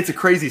story. It's a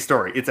crazy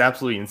story. It's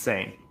absolutely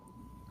insane.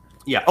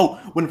 Yeah. Oh,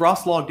 when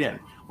Ross logged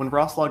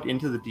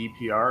into the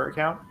DPR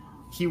account,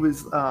 he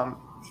was.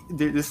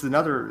 This is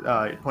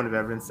another point of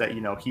evidence that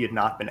he had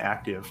not been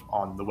active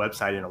on the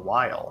website in a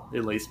while,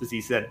 at least, because he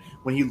said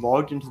when he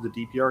logged into the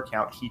DPR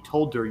account, he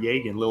told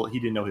Derjagan. He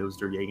didn't know he was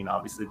Derjagan,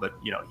 obviously, but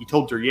he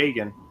told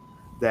Derjagan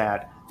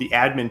that the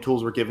admin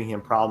tools were giving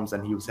him problems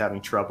and he was having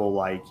trouble,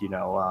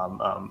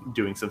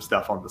 doing some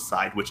stuff on the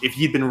side. Which, if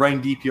he'd been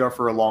running DPR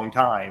for a long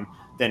time,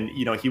 then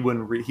he would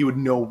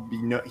know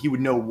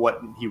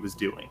what he was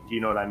doing. Do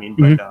you know what I mean?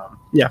 But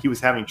he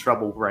was having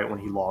trouble right when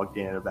he logged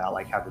in about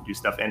like how to do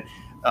stuff, and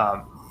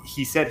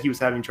he said he was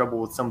having trouble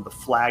with some of the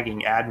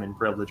flagging admin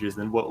privileges.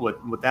 And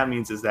what that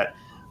means is that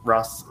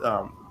Ross,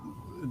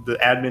 the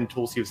admin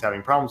tools he was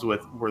having problems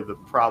with were the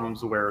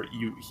problems where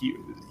you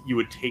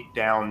would take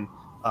down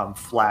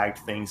flagged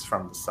things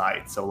from the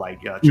site, so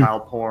like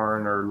child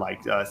porn or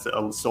like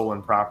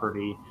stolen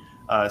property.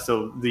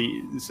 So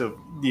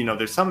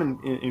there's some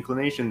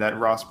inclination that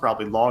Ross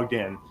probably logged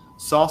in,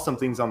 saw some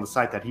things on the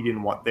site that he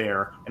didn't want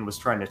there, and was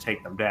trying to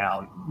take them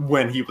down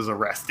when he was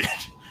arrested.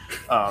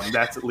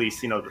 That's at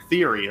least the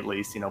theory. At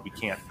least we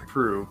can't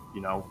prove.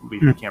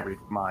 We can't read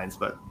minds,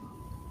 but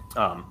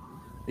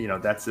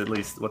that's at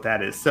least what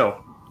that is.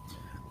 So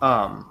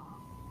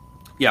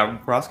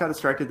Ross got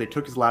distracted. They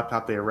took his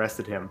laptop. They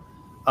arrested him.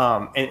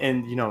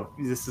 And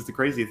this is the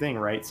crazy thing,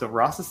 right? So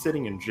Ross is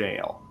sitting in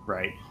jail,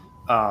 right?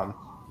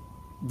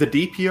 The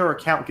DPR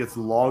account gets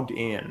logged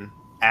in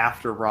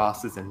after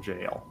Ross is in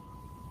jail.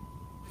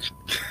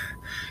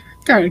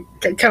 Kind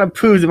of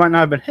proves it might not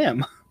have been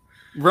him.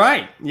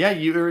 Right. Yeah,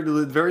 you, or at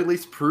the very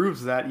least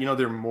proves that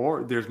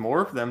there's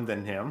more of them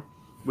than him.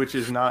 which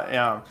is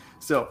not.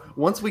 So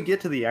once we get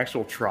to the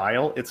actual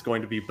trial, it's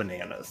going to be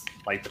bananas.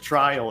 Like the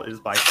trial is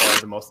by far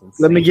the most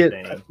insane Let me get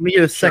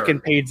a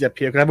second page up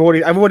here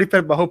because I've already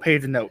fed my whole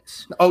page of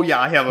notes. Oh yeah,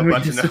 I have a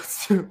bunch of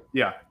notes too.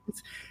 Yeah.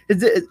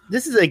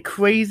 This is a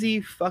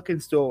crazy fucking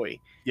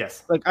story.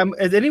 Yes. Like,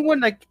 has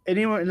anyone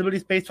in Liberty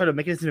Space tried to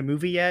make this into a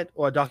movie yet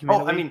or a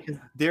documentary? Oh, I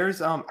mean,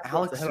 there's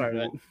Alex.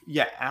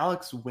 Yeah,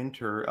 Alex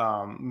Winter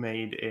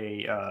made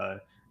a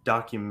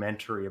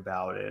documentary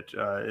about it,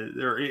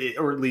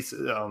 or at least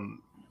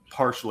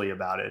partially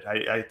about it.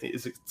 I think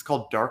it's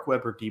called Dark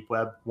Web or Deep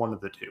Web, one of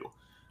the two.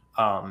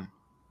 I'll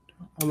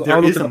look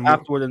it up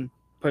afterward and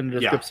put in the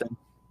description.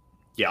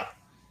 Yeah.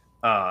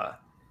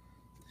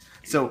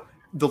 So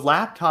the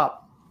laptop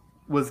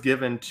was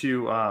given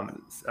to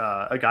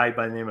a guy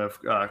by the name of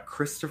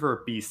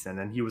Christopher Beeson,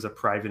 and he was a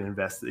private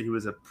investor. He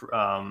was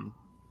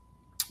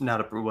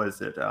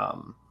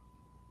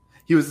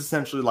he was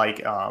essentially like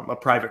a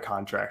private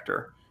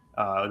contractor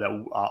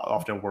that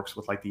often works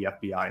with like the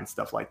FBI and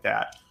stuff like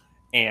that.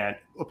 And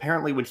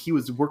apparently, when he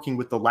was working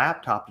with the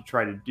laptop to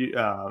try to do,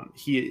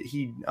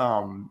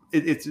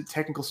 it's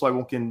technical, so I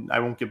won't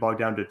get bogged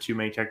down to too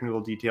many technical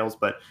details.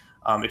 But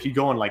if you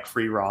go on like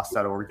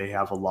freeros.org, they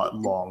have a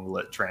long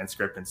lit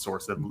transcript and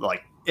source of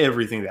like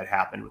everything that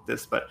happened with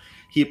this. But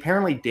he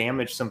apparently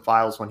damaged some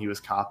files when he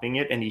was copying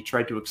it, and he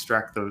tried to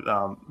extract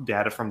the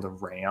data from the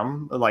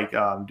RAM, like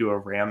do a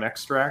RAM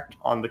extract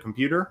on the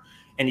computer,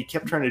 and he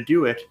kept trying to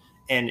do it,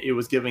 and it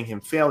was giving him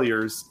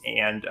failures,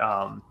 and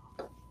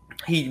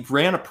he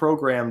ran a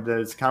program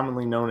that is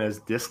commonly known as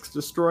Disk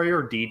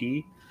Destroyer,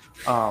 DD.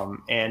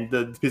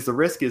 Because the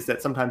risk is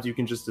that sometimes you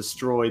can just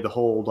destroy the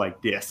whole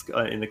like disk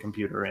in the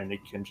computer, and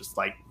it can just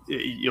like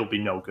it'll be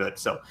no good.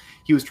 So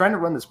he was trying to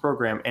run this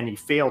program, and he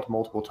failed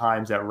multiple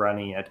times at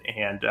running it.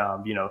 And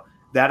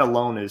that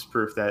alone is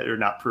proof that, or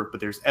not proof, but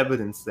there's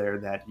evidence there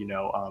that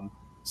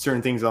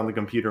certain things on the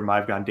computer might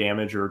have gone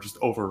damaged or just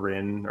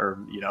overwritten, or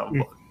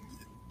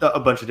a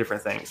bunch of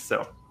different things.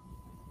 So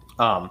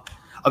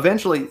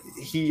eventually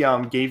he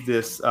gave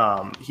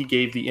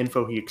the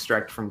info he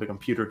extracted from the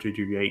computer to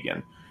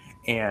Duryagin.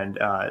 And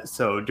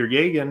so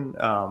Duryagin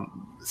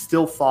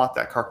still thought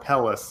that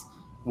Karpeles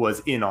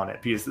was in on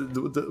it, because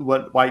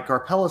why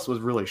Karpeles was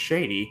really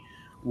shady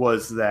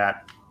was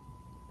that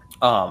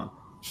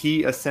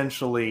he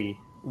essentially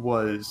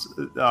was.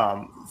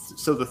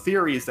 So the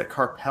theory is that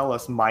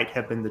Karpeles might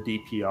have been the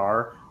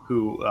DPR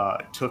who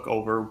took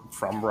over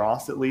from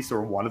Ross, at least,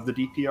 or one of the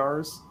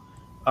DPRs.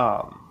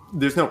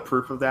 There's no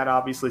proof of that,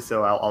 obviously,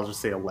 so I'll just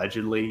say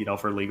allegedly,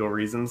 for legal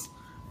reasons.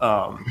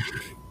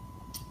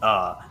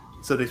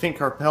 So they think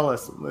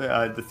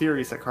Karpeles, the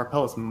theory is that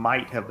Karpeles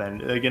might have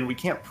been, again, we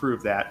can't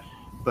prove that,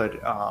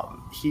 but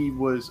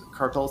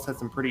Karpeles had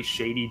some pretty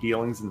shady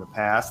dealings in the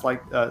past,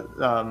 like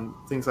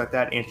things like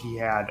that, and he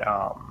had,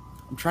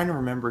 I'm trying to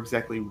remember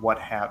exactly what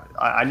happened.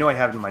 I know I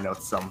have it in my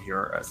notes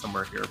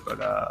somewhere here, but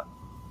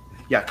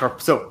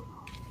so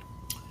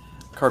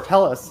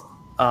Karpeles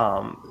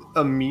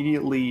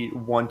immediately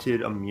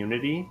wanted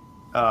immunity.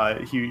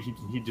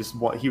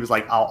 He was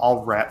like,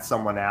 I'll rat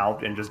someone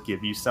out and just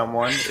give you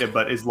someone,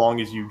 but as long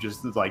as you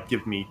just like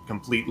give me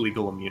complete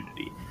legal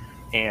immunity.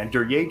 And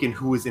Duryagin,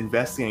 who was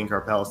investigating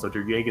Karpeles, so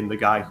Duryagin, the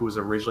guy who was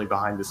originally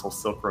behind this whole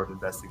Silk Road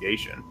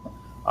investigation,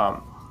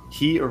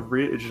 he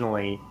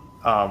originally,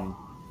 oh,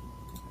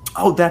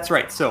 that's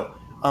right. So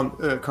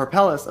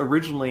Karpeles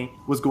originally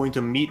was going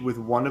to meet with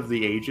one of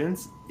the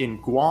agents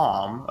in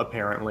Guam,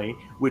 apparently,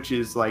 which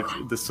is like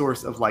the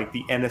source of like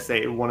the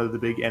NSA, one of the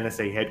big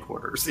NSA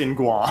headquarters in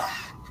Guam.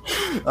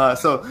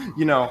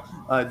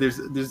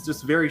 There's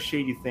just very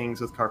shady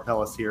things with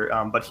Karpeles here.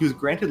 But he was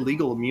granted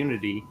legal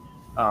immunity,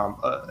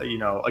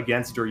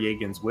 against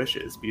Duryagin's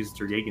wishes, because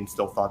Duryagin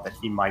still thought that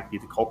he might be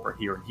the culprit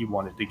here, and he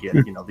wanted to get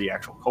the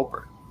actual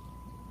culprit.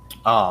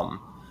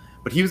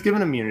 But he was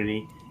given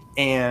immunity.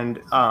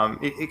 And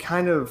it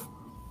kind of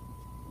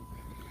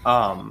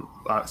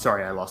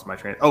sorry, I lost my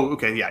train. Oh,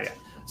 okay, yeah.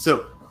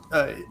 So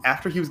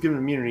after he was given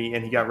immunity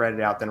and he got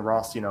ratted out, then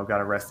Ross, got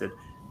arrested.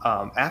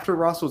 After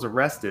Ross was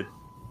arrested,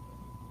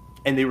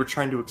 and they were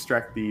trying to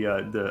extract the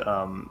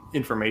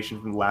information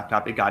from the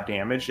laptop, it got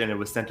damaged and it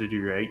was sent to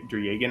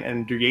Duryagin.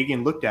 And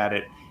Duryagin looked at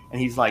it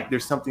and he's like,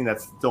 "There's something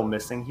that's still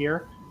missing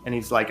here." And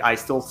he's like, "I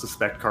still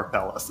suspect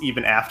Karpeles,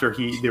 even after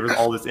there was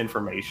all this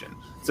information."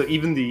 So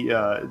even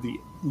the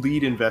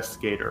lead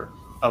investigator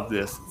of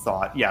this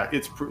thought,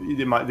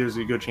 there's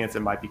a good chance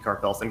it might be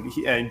Karpeles.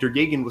 And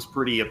Duryagin was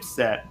pretty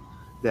upset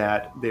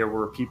that there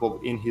were people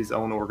in his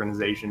own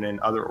organization and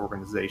other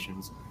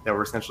organizations that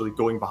were essentially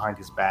going behind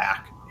his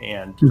back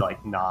and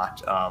like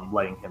not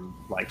letting him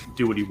like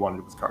do what he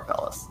wanted with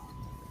Karpeles.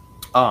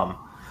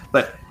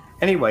 But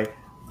anyway,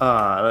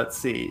 let's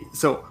see.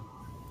 So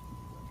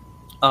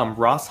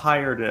Ross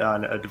hired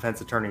a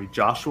defense attorney,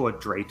 Joshua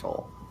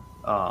Dratel.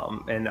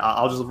 And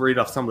I'll just read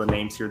off some of the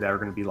names here that are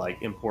going to be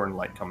like important,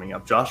 like coming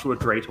up. Joshua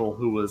Dratel,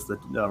 who was the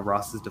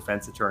Ross's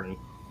defense attorney,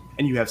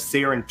 and you have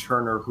Saren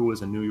Turner, who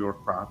was a New York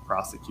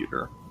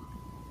prosecutor.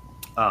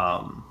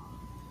 Let's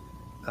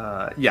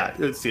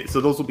see.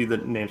 So those will be the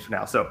names for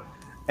now. So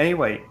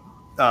anyway,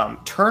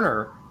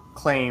 Turner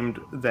claimed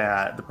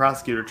that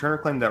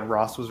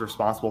Ross was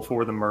responsible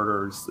for the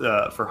murders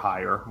for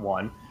hire,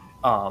 one.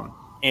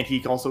 And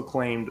he also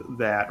claimed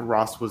that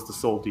Ross was the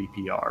sole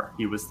DPR.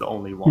 He was the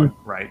only one,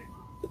 right?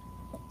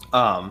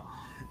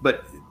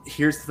 But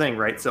here's the thing,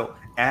 right? So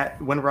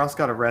when Ross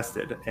got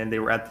arrested and they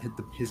were at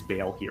his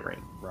bail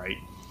hearing, right?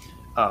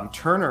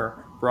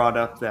 Turner brought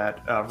up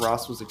that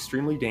Ross was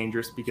extremely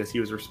dangerous because he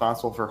was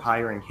responsible for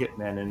hiring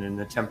hitmen in an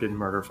attempted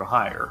murder for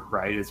hire,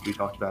 right? As we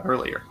talked about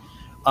earlier.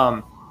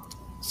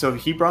 So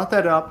he brought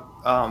that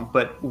up,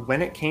 but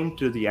when it came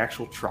to the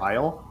actual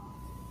trial,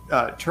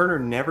 Turner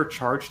never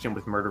charged him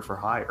with murder for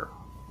hire.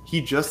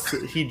 He just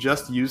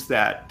used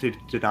that to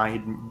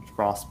deny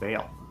Ross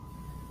bail.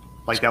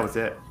 Like, that was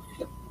it.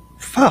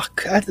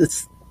 Fuck,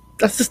 that's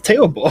just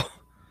terrible.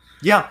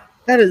 Yeah,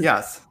 that is.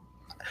 Yes.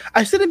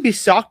 I shouldn't be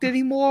shocked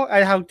anymore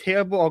at how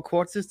terrible our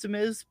court system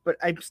is, but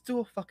I'm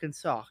still fucking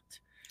shocked.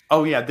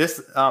 Oh yeah, this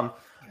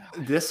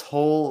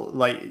whole,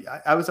 like,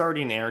 I was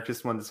already an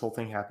anarchist when this whole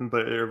thing happened,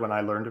 but when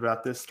I learned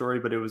about this story,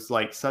 but it was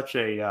like such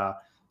a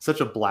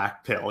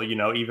black pill, you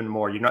know, even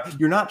more.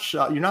 You're not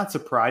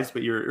surprised,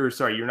 but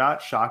you're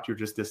not shocked. You're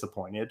just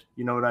disappointed.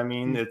 You know what I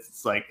mean? Mm-hmm.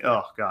 It's like,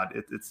 oh God,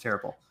 it's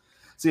terrible.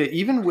 So yeah,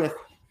 even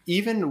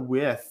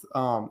with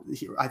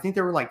I think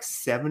there were like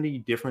 70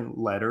 different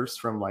letters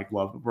from like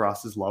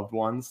Ross's loved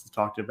ones that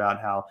talked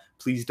about how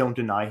please don't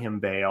deny him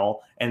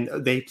bail, and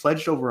they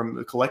pledged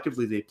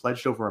collectively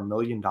 $1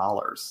 million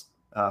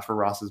for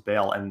Ross's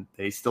bail, and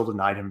they still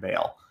denied him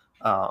bail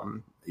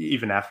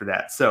even after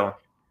that. So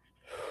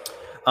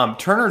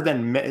Turner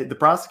the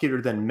prosecutor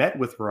then met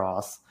with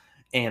Ross,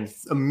 and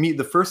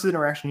the first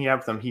interaction he had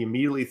with him, he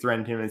immediately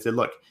threatened him and said,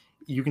 "Look,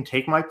 you can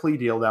take my plea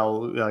deal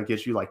that'll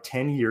get you like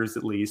 10 years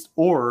at least,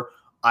 or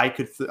I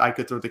could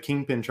throw the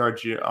kingpin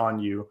charge on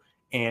you,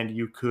 and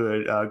you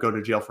could go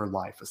to jail for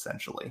life,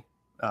 essentially,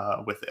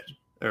 with it,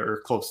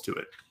 or close to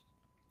it."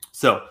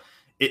 So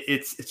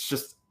it's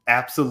just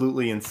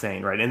absolutely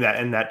insane, right? And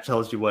that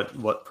tells you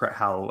what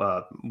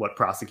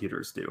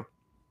prosecutors do.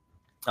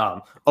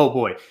 Oh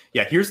boy,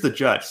 yeah. Here's the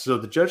judge. So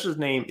the judge's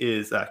name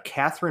is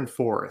Catherine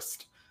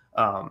Forrest.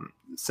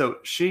 So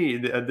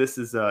this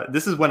is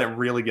when it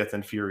really gets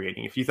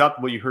infuriating. If you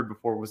thought what you heard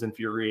before was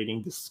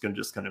infuriating, this is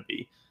just going to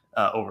be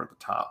over the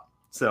top.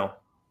 So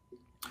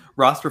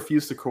Ross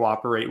refused to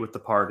cooperate with the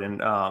pardon.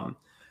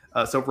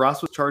 So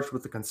Ross was charged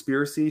with the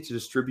conspiracy to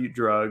distribute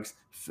drugs,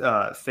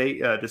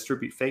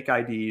 distribute fake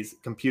IDs,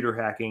 computer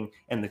hacking,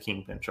 and the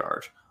kingpin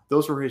charge.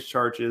 Those were his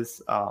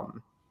charges.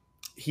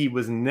 He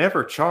was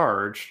never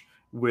charged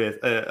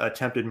with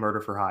attempted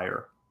murder for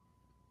hire.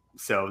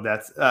 So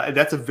that's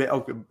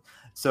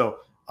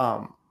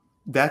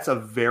a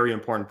very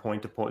important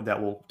point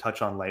that we'll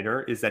touch on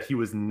later, is that he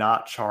was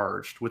not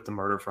charged with the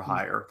murder for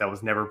hire. That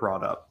was never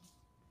brought up,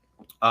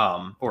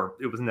 or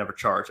it was never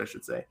charged, I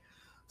should say.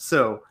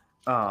 So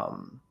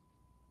the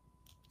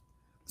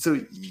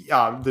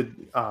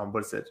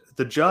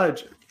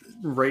judge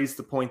raised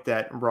the point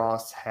that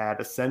Ross had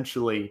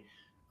essentially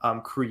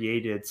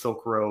created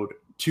Silk Road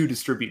to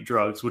distribute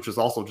drugs, which is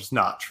also just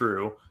not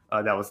true.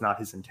 That was not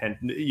his intent.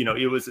 You know,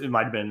 it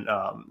might have been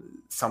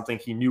something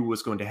he knew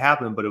was going to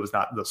happen, but it was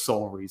not the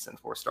sole reason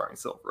for starting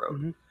Silk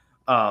Road.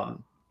 Mm-hmm.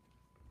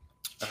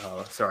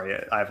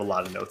 Sorry, I have a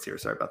lot of notes here.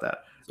 Sorry about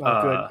that. Good.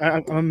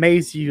 I'm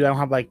amazed you don't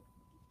have like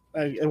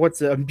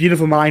what's a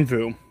beautiful mind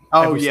room.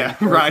 Oh yeah,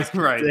 right.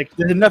 Like,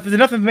 there's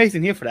enough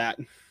information here for that.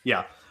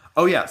 Yeah.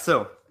 Oh yeah.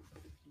 So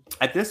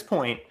at this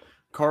point,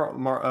 Carl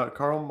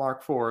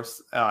Mark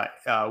Force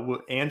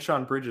and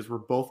Sean Bridges were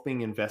both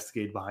being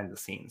investigated behind the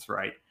scenes,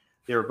 right?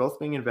 They were both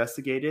being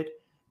investigated,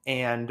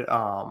 and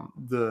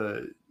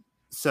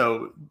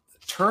so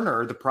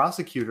Turner, the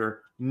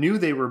prosecutor, knew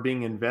they were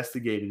being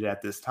investigated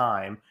at this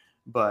time,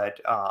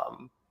 but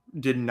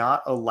did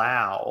not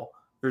allow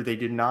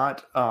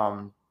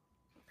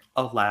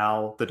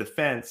the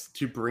defense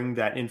to bring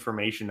that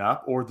information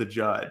up, or the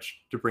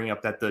judge to bring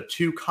up that the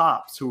two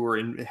cops who were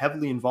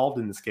heavily involved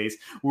in this case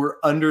were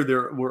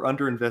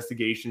under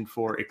investigation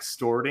for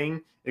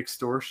extortion,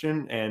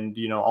 and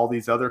all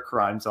these other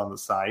crimes on the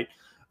site,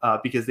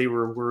 because they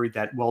were worried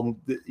that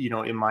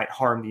it might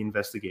harm the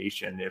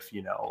investigation if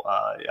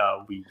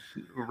we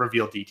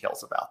reveal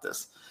details about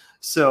this.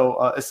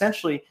 So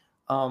essentially,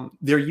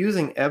 they're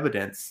using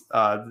evidence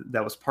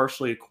that was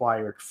partially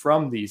acquired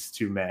from these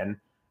two men,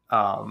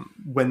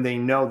 when they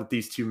know that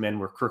these two men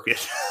were crooked.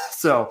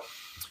 So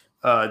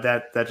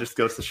that just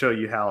goes to show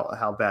you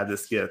how bad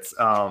this gets.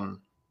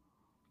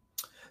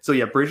 So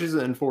yeah, Bridges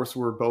and Force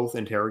were both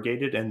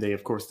interrogated, and they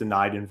of course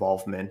denied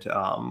involvement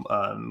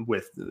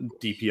with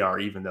DPR,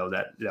 even though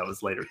that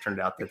was later turned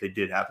out that they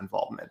did have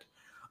involvement.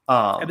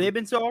 Have they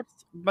been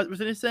charged?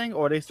 Was anything,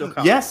 or are they still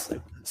coming? Yes.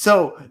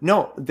 So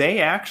no,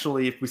 they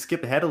actually, if we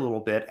skip ahead a little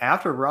bit,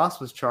 after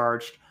Ross was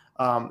charged,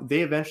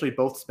 they eventually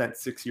both spent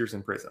 6 years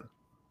in prison.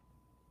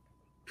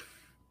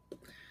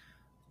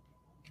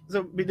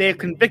 So they're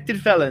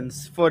convicted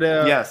felons for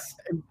their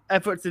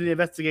efforts in the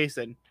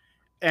investigation.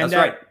 And that's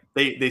right.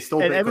 They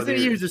stole. And everything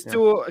they used is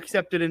still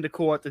accepted into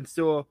court, and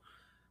still.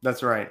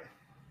 That's right.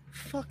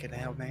 Fucking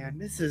hell, man.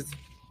 This is.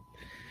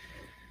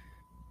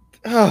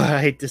 Oh, I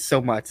hate this so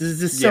much. This is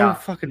just so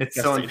fucking it's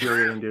so disgusting.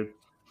 infuriating, dude.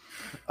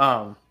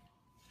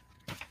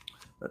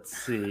 Let's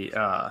see.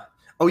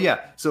 Oh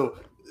yeah, so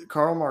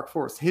Karl Marx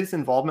Forst, his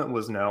involvement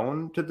was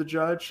known to the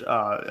judge.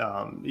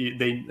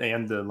 They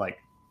and the like,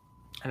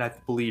 and I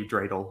believe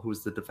Dreidel, who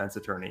was the defense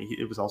attorney,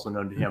 it was also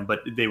known to him,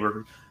 but they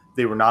were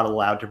not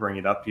allowed to bring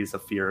it up because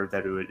of fear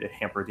that it would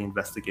hamper the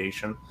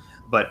investigation.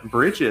 But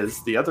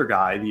Bridges, the other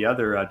guy, the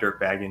other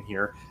dirtbag in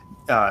here,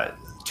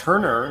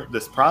 Turner,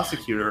 this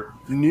prosecutor,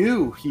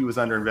 knew he was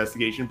under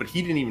investigation, but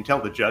he didn't even tell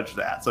the judge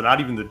that. So not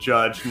even the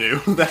judge knew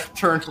that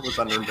Turner was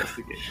under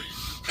investigation.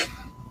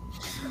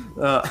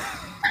 Go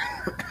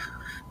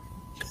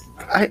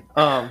ahead.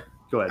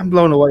 I'm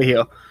blown away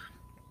here.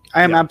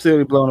 I am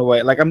absolutely blown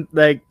away. Like I'm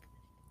like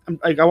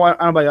I don't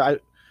know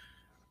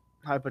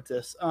how to put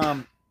this.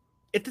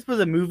 If this was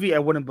a movie, I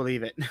wouldn't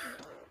believe it.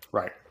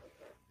 Right.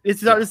 It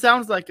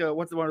sounds like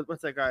what's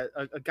that guy?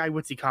 A Guy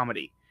Ritchie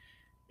comedy.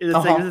 It's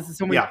like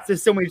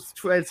there's so many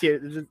threads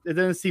here. It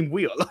doesn't seem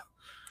real.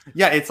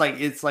 Yeah, it's like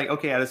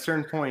okay, at a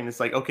certain point, it's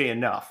like okay,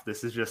 enough.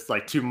 This is just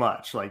like too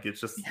much. Like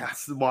it's just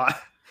why.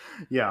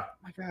 Yeah. Oh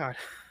my God.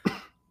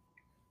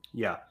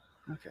 Yeah.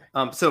 Okay.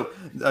 So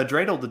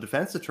Dreidel, the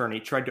defense attorney,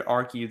 tried to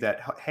argue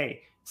that,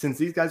 hey, since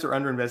these guys are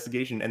under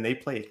investigation and they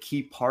play a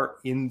key part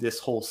in this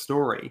whole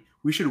story,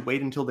 we should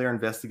wait until their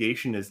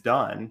investigation is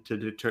done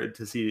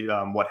to see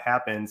what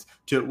happens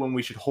when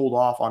we should hold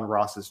off on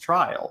Ross's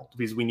trial,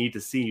 because we need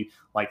to see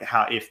like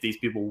how if these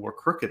people were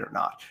crooked or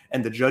not.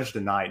 And the judge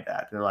denied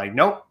that. They're like,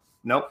 nope,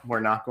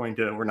 we're not going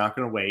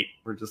to wait.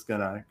 We're just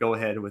going to go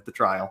ahead with the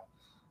trial.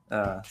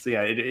 So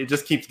yeah, it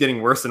just keeps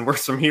getting worse and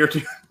worse from here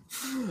too.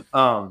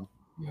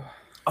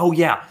 Oh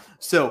yeah.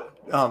 So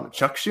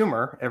Chuck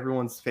Schumer,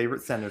 everyone's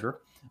favorite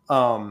senator,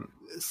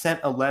 sent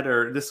a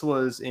letter. This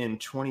was in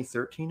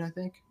 2013, I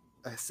think.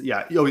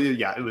 Yeah. Oh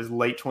yeah. It was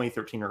late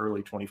 2013 or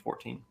early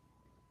 2014.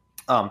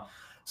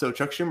 So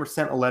Chuck Schumer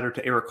sent a letter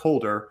to Eric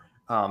Holder,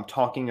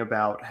 talking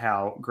about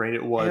how great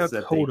it was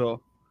Eric Holder.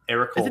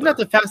 Isn't that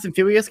the Fast and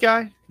Furious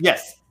guy?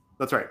 Yes,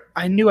 that's right.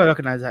 I knew I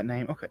recognized that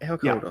name. Okay,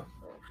 Eric Holder.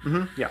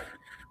 Mm-hmm. Yeah.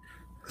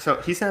 So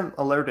he sent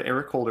a letter to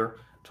Eric Holder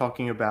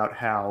talking about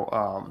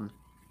how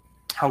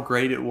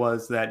great it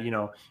was that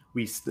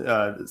we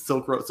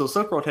Silk Road. So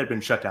Silk Road had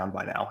been shut down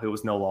by now; it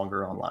was no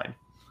longer online.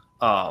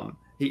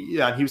 He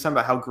was talking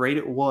about how great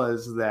it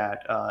was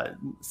that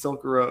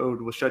Silk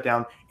Road was shut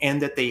down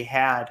and that they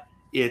had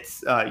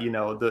its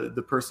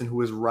the person who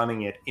was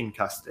running it in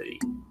custody.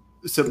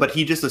 So, but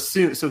he just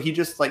assumed. So he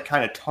just like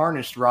kind of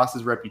tarnished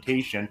Ross's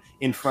reputation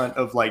in front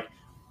of like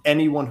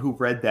anyone who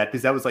read that,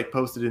 because that was like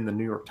posted in the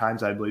New York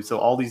Times, I believe. So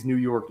all these New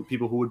York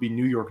people who would be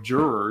New York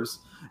jurors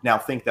now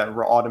think that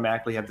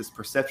automatically have this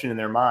perception in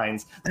their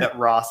minds that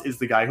Ross is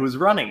the guy who is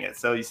running it.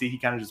 So you see, he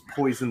kind of just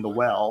poisoned the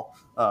well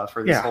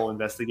for this whole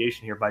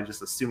investigation here by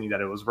just assuming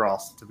that it was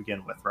Ross to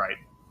begin with, right?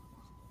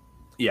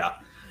 Yeah.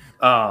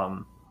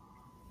 Hold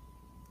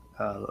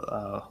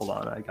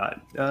on, I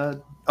got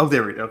oh,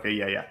 there we go. Okay,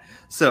 yeah.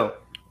 So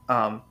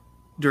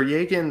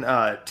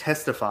Duryagan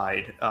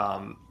testified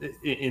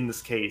in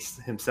this case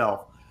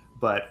himself,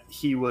 but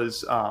he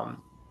was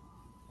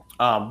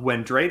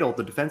when Dreidel,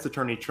 the defense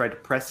attorney, tried to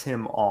press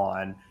him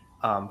on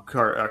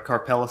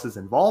Karpeles'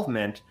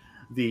 involvement,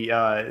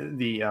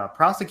 the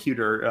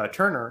prosecutor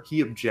Turner,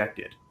 he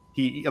objected.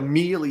 He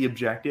immediately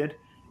objected,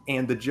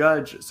 and the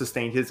judge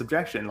sustained his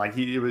objection. Like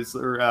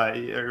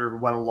or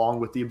went along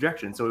with the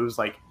objection. So it was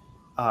like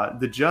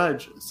the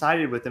judge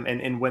sided with him,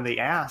 and when they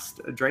asked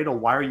Dreidel,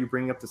 why are you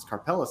bringing up this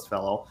Karpeles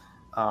fellow?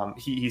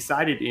 He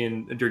cited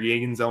in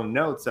Duryagan's own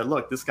notes that,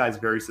 look, this guy's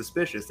very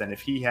suspicious, and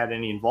if he had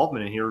any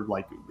involvement in here,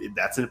 like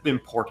that's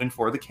important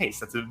for the case.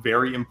 That's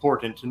very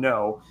important to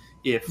know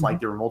if like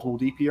there were multiple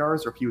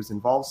DPRs or if he was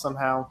involved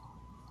somehow.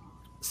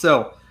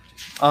 So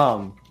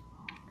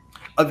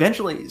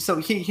eventually, so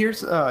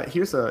here's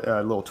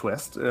a little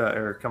twist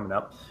coming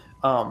up.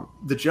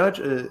 The judge,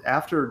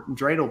 after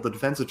Dreidel, the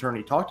defense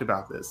attorney, talked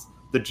about this,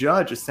 the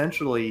judge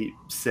essentially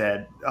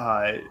said,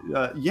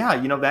 yeah,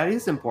 that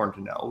is important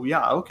to know.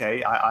 Yeah,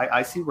 okay,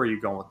 I see where you're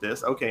going with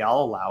this. Okay,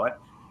 I'll allow it.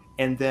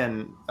 And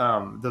then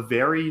the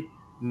very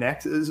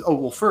next is,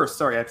 first,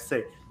 sorry, I have to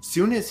say,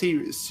 soon as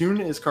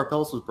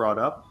Karpeles was brought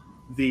up,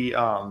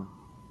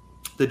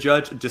 the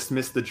judge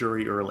dismissed the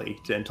jury early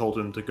and told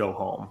him to go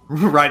home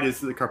right as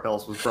the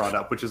Karpeles was brought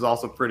up, which is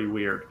also pretty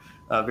weird,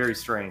 very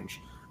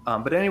strange.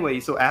 But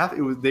anyway, so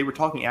they were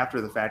talking after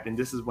the fact, and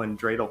this is when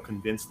Dreidel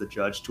convinced the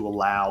judge to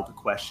allow the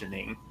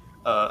questioning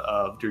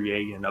of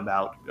Duryagan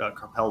about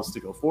Karpeles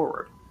to go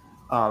forward,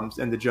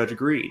 and the judge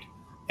agreed.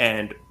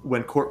 And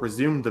when court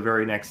resumed the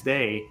very next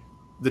day,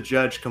 the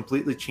judge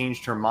completely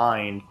changed her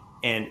mind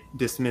and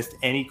dismissed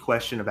any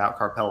question about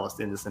Karpeles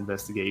in this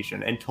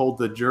investigation, and told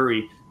the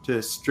jury to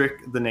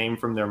strike the name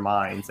from their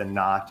minds and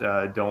not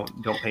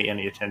don't pay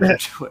any attention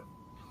to it.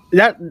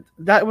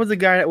 That was the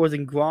guy that was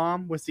in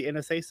Guam with the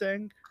NSA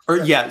thing.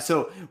 Or yeah,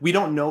 so we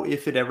don't know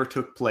if it ever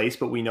took place,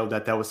 but we know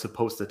that was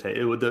supposed to take.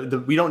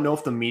 We don't know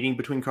if the meeting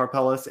between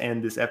Karpeles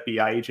and this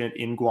FBI agent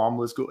in Guam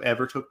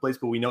ever took place,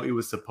 but we know it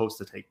was supposed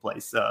to take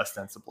place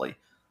ostensibly.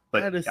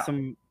 But that is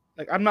some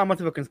I'm not much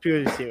of a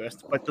conspiracy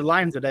theorist, but the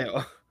lines are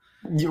there.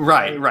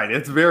 Right.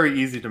 It's very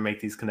easy to make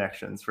these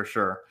connections for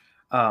sure.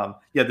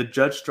 The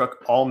judge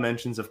struck all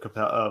mentions of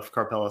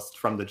Karpeles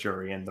from the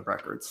jury and the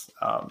records.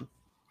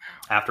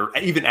 After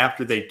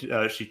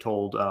she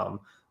told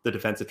the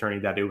defense attorney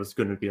that it was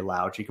going to be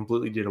allowed, she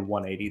completely did a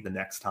 180 the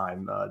next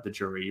time the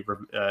jury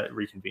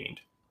reconvened.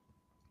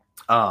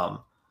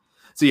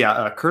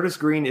 Curtis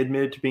Green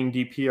admitted to being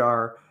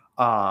DPR.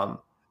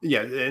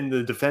 And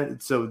the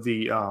defense. So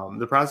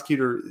the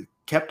prosecutor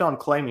kept on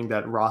claiming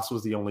that Ross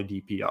was the only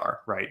DPR.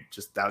 Right,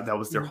 just that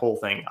was their whole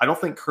thing. I don't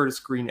think Curtis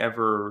Green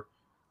ever.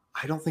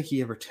 I don't think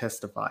he ever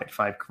testified, if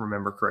I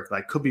remember correctly.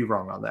 I could be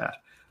wrong on that.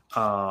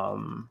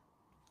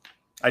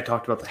 I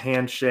talked about the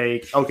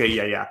handshake. Okay,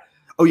 yeah.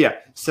 Oh, yeah.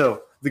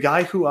 So the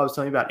guy who I was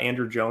telling you about,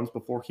 Andrew Jones,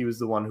 before, he was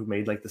the one who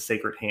made like the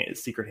secret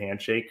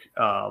handshake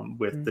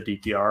with the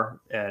DPR,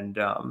 and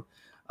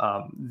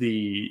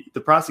the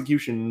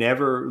prosecution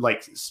never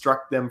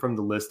struck them from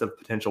the list of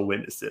potential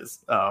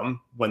witnesses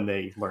when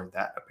they learned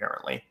that,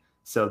 apparently.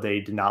 So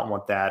they did not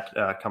want that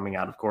coming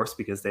out, of course,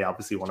 because they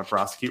obviously want to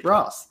prosecute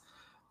Ross.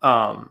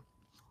 The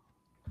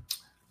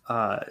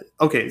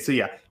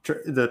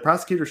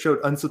prosecutor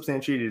showed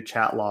unsubstantiated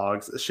chat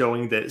logs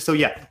showing that. So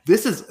yeah,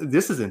 this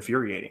is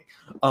infuriating.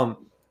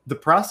 The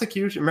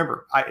prosecution,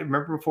 I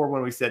remember before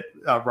when we said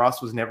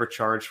Ross was never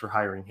charged for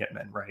hiring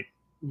hitmen, right?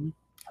 Mm-hmm.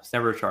 It's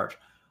never a charge.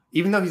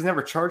 Even though he's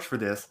never charged for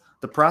this,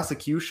 the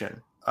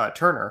prosecution,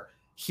 Turner,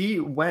 he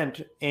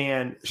went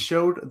and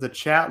showed the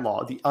chat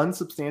log, the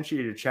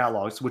unsubstantiated chat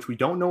logs, which we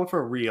don't know if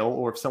are real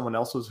or if someone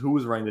else was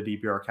running the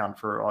DPR account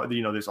for,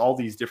 there's all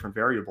these different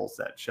variables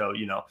that show,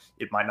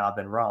 it might not have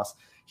been Ross.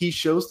 He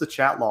shows the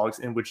chat logs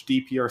in which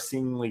DPR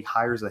seemingly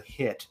hires a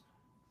hit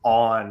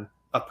on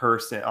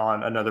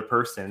another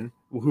person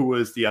who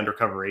was the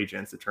undercover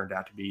agents. It turned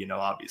out to be,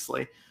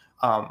 obviously.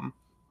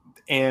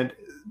 And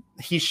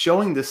he's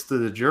showing this to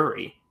the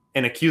jury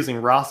and accusing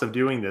Ross of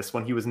doing this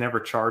when he was never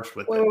charged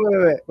with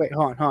it. Wait,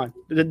 hold on.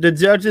 The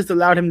judges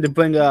allowed him to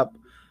bring up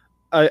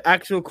an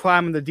actual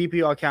crime in the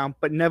DPR account,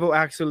 but never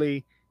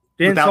actually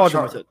didn't charge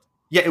him with it.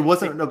 Yeah, it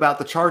wasn't about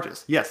the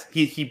charges. Yes,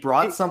 he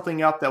brought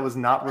something up that was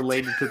not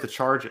related to the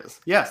charges.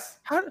 Yes.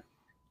 How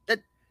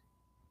that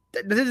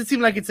doesn't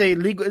seem like it's a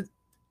legal.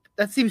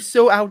 That seems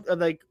so out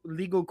of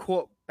legal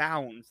court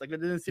bounds. It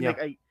doesn't seem like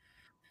a.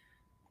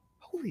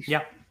 Holy shit.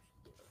 Yeah.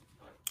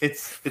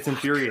 It's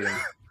infuriating.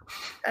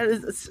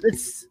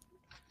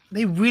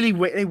 They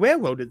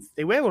railroaded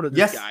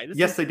this guy.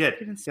 Yes, they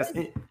did.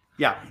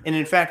 Yes, and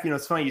in fact,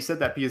 it's funny you said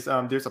that because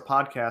there's a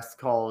podcast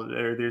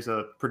there's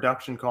a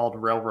production called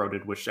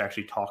Railroaded, which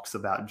actually talks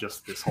about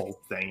just this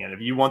whole thing. And if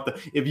you want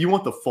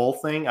the full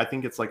thing, I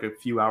think it's a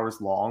few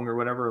hours long or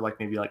whatever,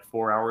 maybe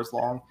 4 hours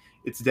long.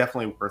 It's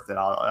definitely worth it.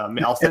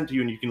 I'll send it to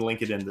you, and you can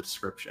link it in the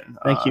description.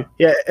 Thank you.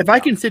 Yeah, if I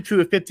can sit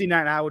through a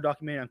 59-hour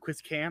documentary on Chris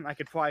Cam, I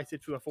could probably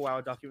sit through a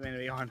 4-hour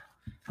documentary on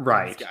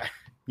this guy.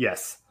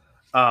 Yes.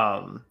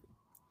 So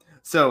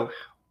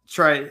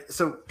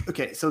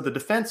the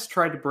defense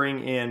tried to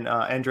bring in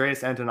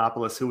Andreas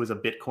Antonopoulos, who was a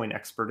Bitcoin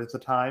expert at the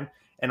time,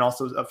 and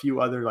also a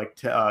few other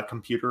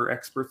computer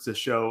experts to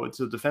show.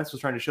 So the defense was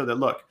trying to show that,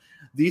 look,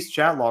 these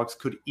chat logs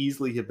could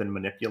easily have been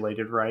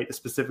manipulated, right?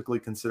 Specifically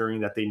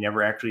considering that they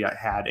never actually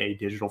had a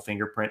digital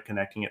fingerprint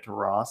connecting it to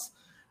Ross.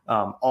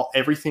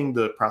 Everything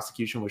the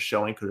prosecution was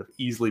showing could have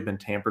easily been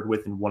tampered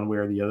with in one way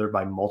or the other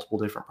by multiple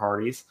different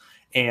parties,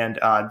 and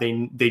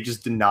they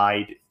just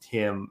denied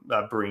him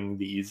bringing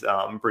these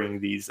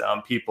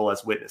people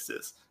as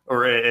witnesses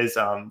or as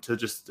to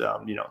just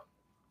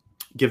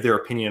give their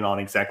opinion on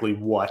exactly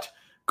what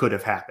could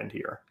have happened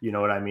here. You know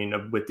what I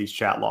mean, with these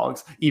chat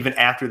logs, even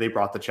after they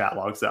brought the chat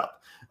logs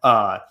up,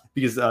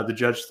 because the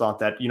judge thought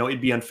that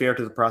it'd be unfair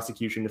to the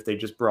prosecution if they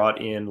just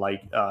brought in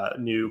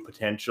new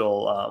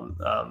potential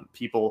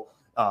people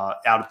out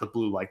of the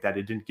blue like that.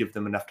 It didn't give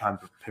them enough time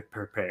to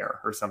prepare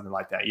or something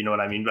like that. You know what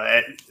I mean?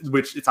 But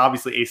which it's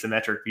obviously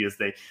asymmetric because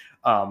they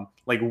I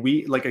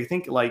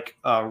think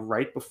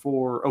right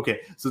before. Okay,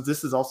 so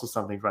this is also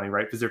something funny,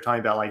 right? Because they're talking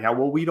about how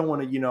we don't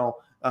want to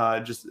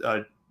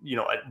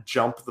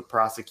jump the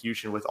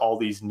prosecution with all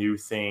these new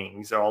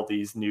things or all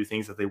these new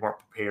things that they weren't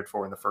prepared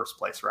for in the first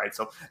place, right?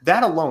 So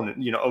that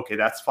alone, okay,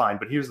 that's fine.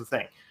 But here's the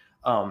thing.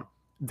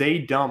 They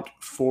dumped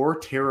 4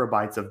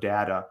 terabytes of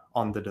data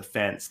on the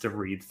defense to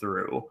read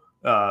through,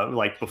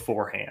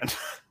 beforehand.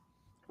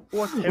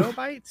 4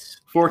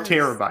 terabytes? 4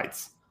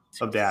 terabytes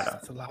of data.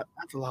 That's a lot.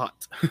 That's a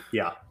lot.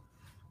 Yeah.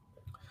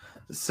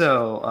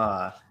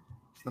 So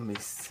let me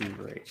see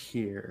right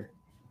here.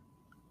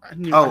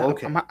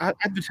 Okay. I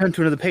have to turn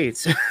to another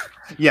page.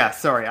 Yeah,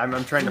 sorry. I'm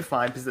trying to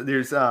find because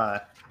there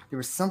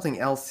was something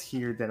else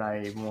here that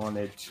I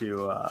wanted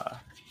to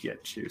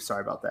get to. Sorry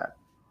about that.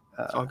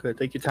 It's all good.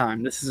 Take your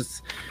time. This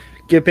is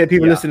give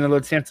people listening a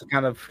little chance to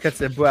kind of catch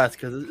their breath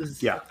because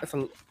that's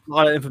a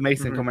lot of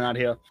information coming out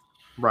here.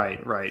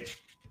 Right.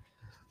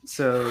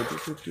 So,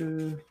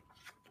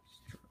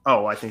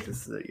 oh, I think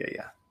this is it.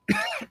 Yeah.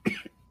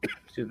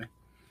 Excuse me.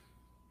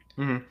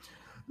 Mm-hmm.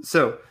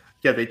 So,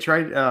 yeah, they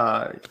tried.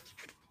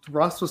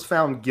 Ross was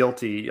found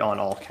guilty on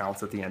all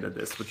counts at the end of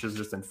this, which is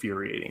just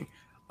infuriating.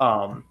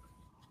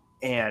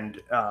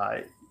 And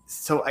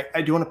so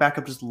I do want to back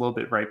up just a little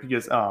bit, right?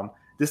 Because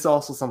this is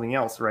also something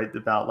else, right?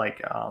 About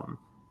like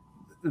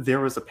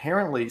there was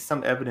apparently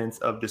some evidence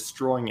of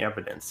destroying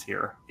evidence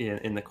here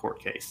in the court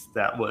case.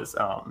 That was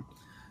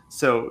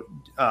so.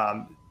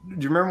 Do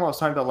you remember when I was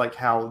talking about like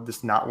how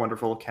this Not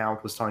Wonderful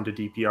account was talking to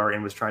DPR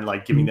and was trying to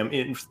like giving them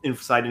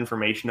inside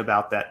information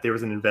about that there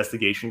was an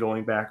investigation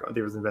going back, or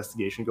there was an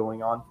investigation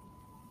going on.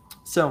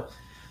 So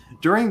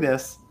during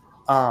this,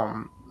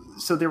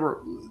 so there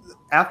were,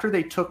 after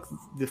they took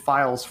the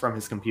files from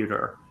his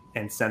computer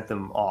and sent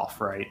them off,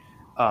 right?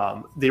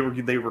 They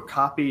were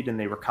copied and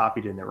they were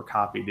copied and they were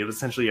copied. It was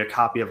essentially a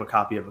copy of a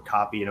copy of a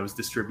copy, and it was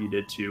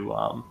distributed to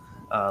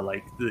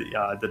like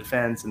the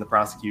defense and the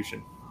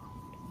prosecution.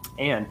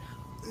 And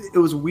it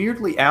was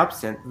weirdly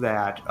absent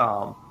that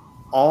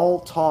all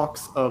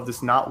talks of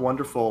this Not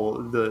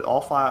Wonderful,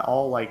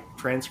 all like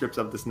transcripts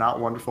of this Not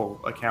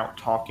Wonderful account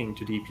talking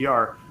to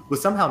DPR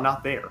was somehow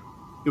not there.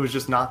 It was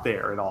just not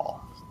there at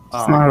all.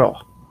 It's not at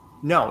all.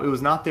 No, it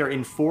was not there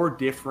in four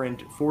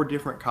different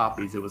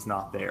copies. It was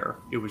not there.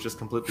 It was just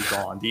completely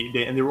gone.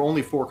 And there were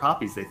only 4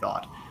 copies, they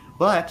thought.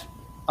 But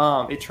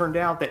it turned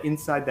out that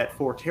inside that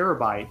 4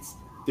 terabytes,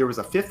 there was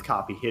a 5th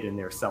copy hidden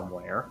there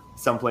somewhere,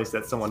 someplace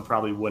that someone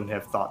probably wouldn't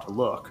have thought to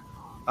look,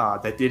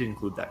 that did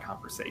include that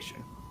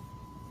conversation.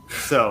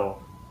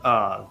 So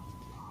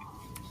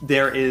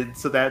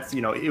that's,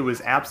 it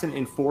was absent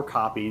in 4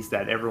 copies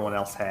that everyone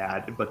else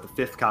had, but the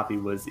 5th copy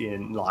was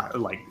in locked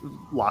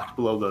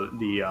below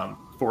the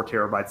 4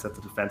 terabytes that the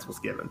defense was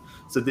given.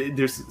 So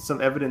there's some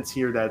evidence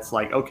here that's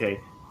like,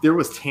 okay, there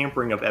was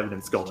tampering of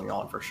evidence going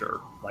on for sure.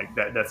 Like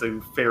that's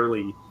a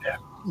fairly,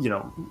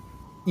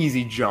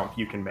 easy jump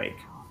you can make.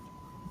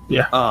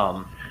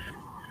 Yeah.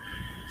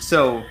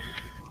 So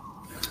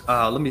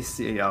let me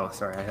see. Oh,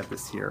 sorry, I have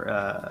this here.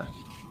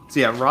 So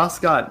yeah, Ross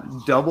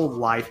got double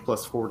life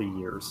plus 40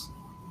 years.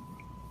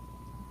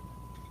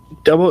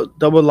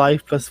 Double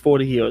life plus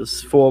 40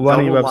 years for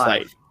running a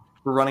website.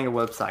 For running a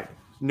website.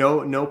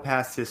 No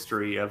past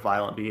history of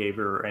violent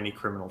behavior or any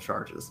criminal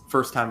charges.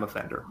 First time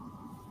offender.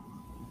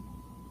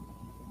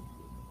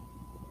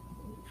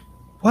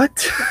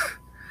 What?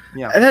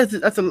 Yeah. That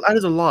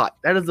is a lot.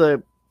 That's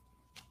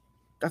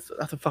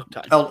a fuck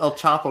ton. El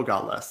Chapo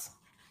got less.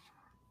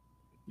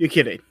 You're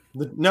kidding?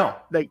 No.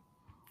 Like,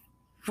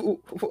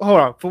 hold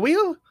on, for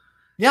real?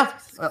 Yeah,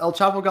 El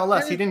Chapo got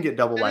less. He didn't get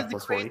double life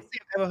plus 40. I've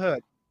ever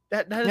heard.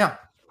 That is, yeah.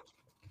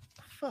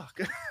 Fuck.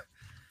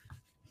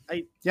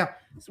 Yeah.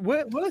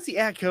 Where is he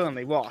at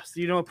currently, Ross?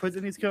 Do you know what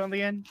prison he's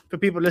currently in? For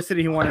people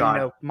listening who want to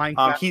know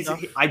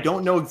Minecraft. I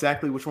don't know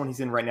exactly which one he's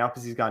in right now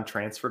because he's gotten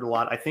transferred a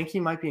lot. I think he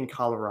might be in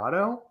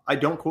Colorado. I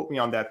don't quote me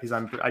on that because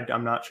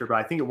I'm not sure, but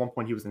I think at one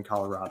point he was in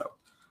Colorado.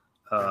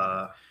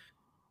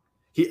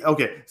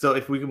 Okay, so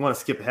if we want to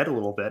skip ahead a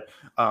little bit,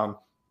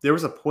 there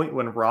was a point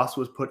when Ross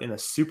was put in a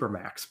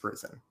supermax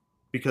prison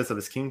because of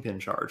his kingpin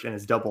charge and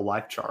his double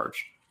life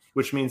charge,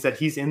 which means that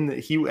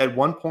at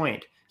one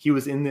point he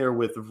was in there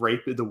with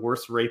the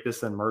worst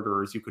rapists and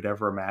murderers you could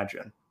ever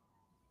imagine.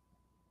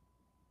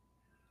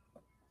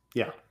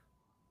 Yeah.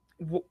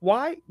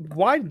 Why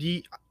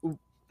do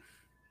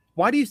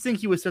you think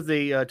he was such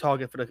a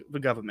target for the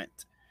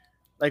government?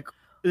 Like,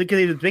 is it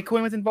because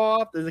Bitcoin was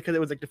involved? Is it because it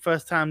was like the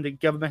first time the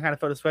government kind of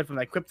felt a spread from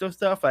like crypto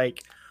stuff?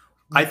 Like,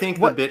 I think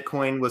the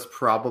Bitcoin was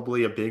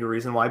probably a big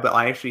reason why, but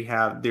I actually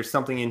there's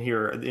something in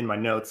here in my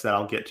notes that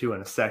I'll get to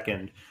in a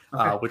second,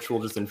 okay, which will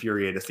just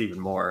infuriate us even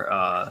more.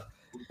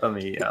 Let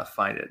me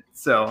find it.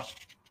 So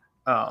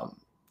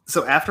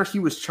after he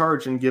was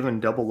charged and given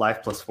double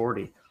life plus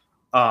 40,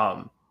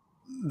 not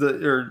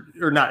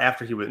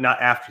after he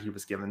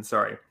was given,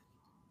 sorry.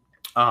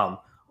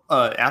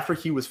 After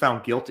he was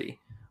found guilty,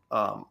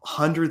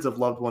 hundreds of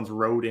loved ones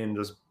rode in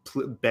just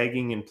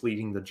begging and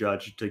pleading the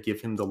judge to give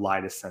him the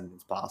lightest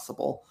sentence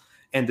possible.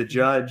 And the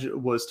judge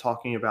was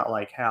talking about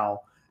like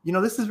how,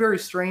 this is very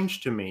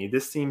strange to me.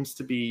 This seems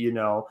to be,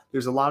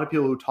 there's a lot of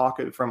people who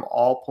talk from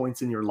all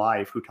points in your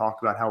life who talk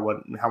about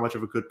how much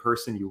of a good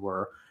person you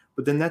were.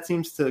 But then that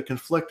seems to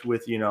conflict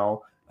with,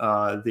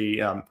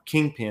 the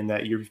kingpin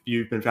that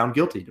you've been found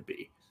guilty to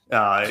be,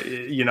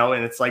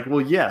 and it's like,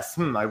 well, yes,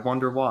 I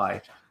wonder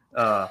why.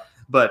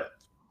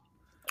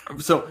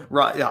 So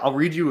I'll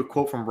read you a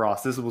quote from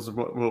Ross. This was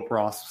what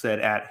Ross said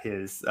at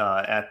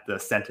the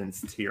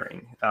sentence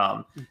hearing.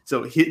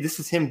 This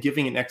is him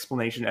giving an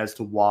explanation as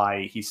to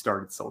why he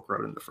started Silk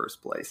Road in the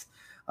first place.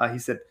 He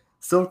said,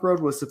 Silk Road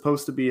was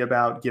supposed to be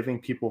about giving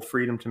people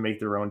freedom to make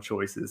their own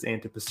choices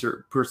and to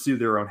pursue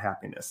their own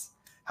happiness,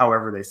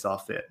 however they saw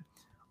fit.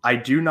 I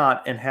do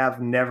not and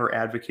have never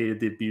advocated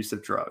the abuse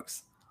of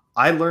drugs.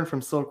 I learned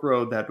from Silk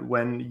Road that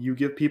when you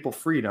give people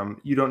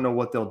freedom, you don't know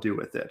what they'll do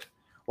with it.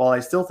 While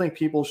I still think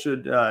people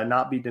should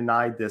not be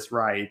denied this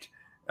right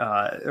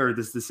or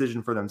this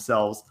decision for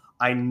themselves,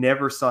 I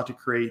never sought to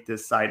create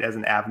this site as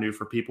an avenue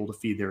for people to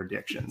feed their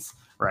addictions,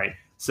 right?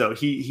 So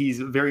he's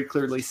very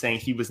clearly saying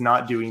he was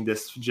not doing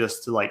this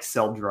just to like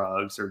sell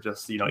drugs or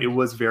just, it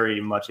was very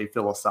much a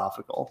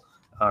philosophical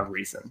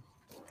reason.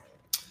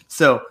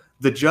 So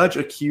the judge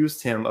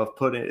accused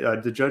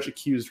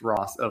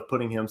Ross of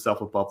putting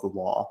himself above the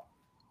law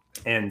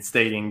and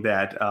stating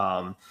that,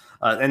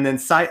 and then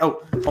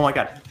oh my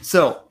God.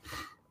 So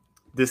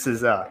this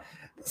is,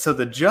 so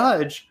the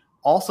judge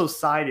also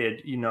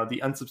cited,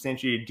 the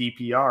unsubstantiated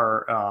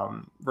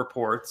DPR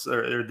reports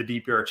or the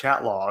DPR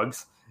chat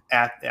logs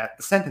at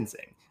the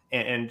sentencing.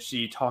 And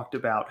she talked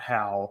about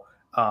how,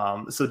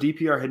 so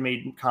DPR had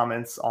made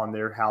comments on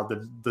there, how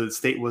the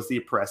state was the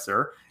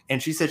oppressor.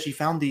 And she said she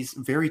found these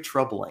very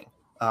troubling,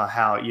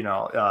 how, and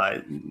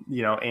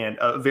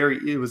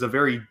it was a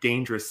very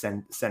dangerous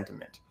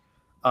sentiment.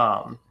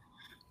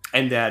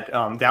 And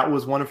that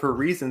was one of her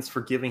reasons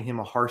for giving him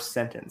a harsh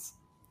sentence.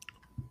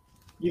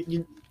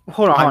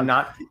 Hold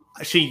on.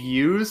 She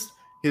used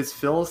his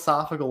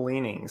philosophical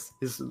leanings,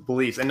 his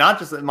beliefs, and not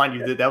just, mind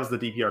you, that was the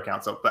DPR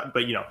council, but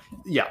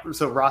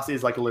so Ross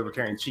is like a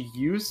libertarian. She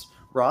used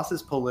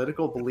Ross's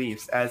political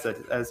beliefs as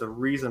a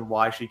reason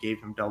why she gave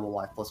him double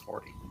life plus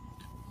 40.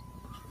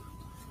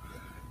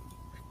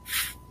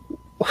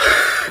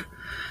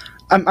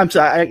 I'm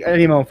sorry, I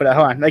need a moment for that.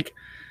 Hold on.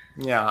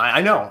 Yeah,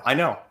 I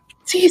know.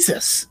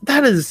 Jesus,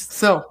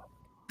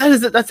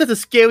 that's such a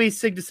scary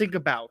thing to think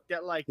about.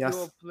 That yes.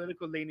 Your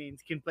political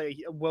leanings can play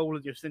a role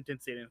in your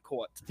sentencing in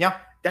court. Yeah,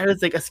 that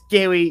is a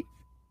scary.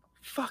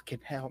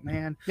 Fucking hell,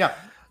 man. Yeah.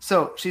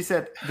 So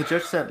the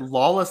judge said,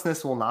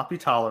 lawlessness will not be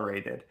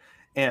tolerated,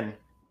 and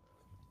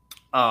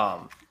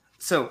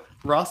so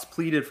Ross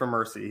pleaded for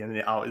mercy, and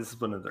this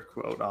is another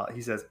quote.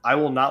 He says, "I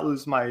will not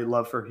lose my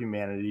love for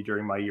humanity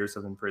during my years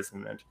of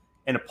imprisonment,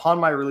 and upon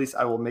my release,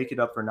 I will make it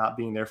up for not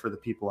being there for the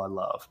people I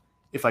love.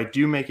 If I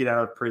do make it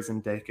out of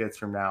prison decades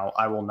from now,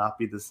 I will not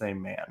be the same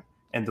man,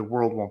 and the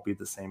world won't be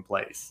the same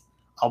place.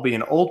 I'll be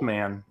an old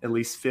man, at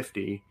least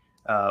 50,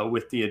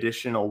 with the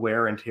additional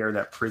wear and tear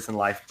that prison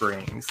life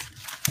brings."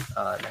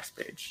 Next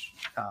page.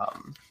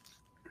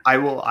 I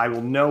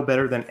will know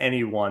better than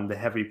anyone the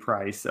heavy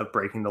price of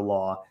breaking the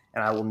law,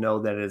 and I will know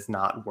that it is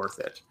not worth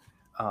it.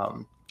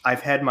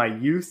 I've had my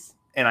youth,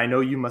 and I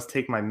know you must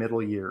take my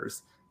middle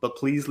years, but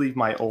please leave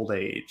my old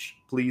age.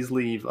 Please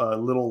leave a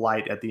little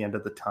light at the end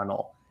of the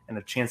tunnel and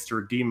a chance to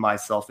redeem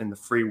myself in the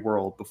free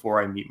world before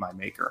I meet my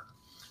maker.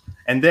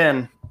 And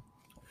then,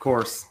 of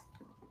course,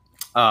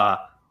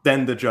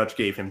 then the judge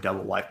gave him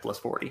double life plus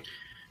 40.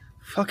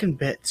 Fucking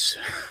bits.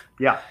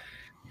 Yeah.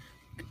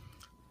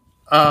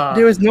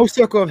 There is no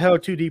circle of hell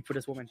too deep for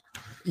this woman.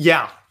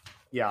 Yeah.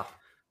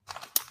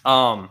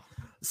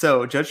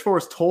 So Judge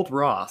Forrest told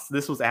Ross,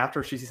 this was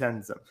after she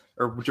sentenced him,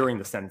 or during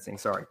the sentencing,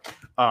 sorry.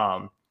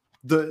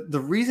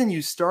 The reason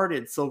you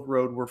started Silk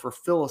Road were for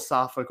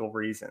philosophical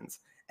reasons,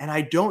 and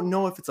I don't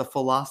know if it's a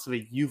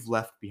philosophy you've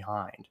left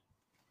behind.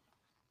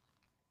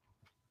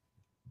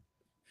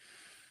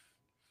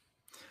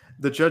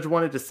 The judge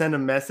wanted to send a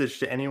message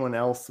to anyone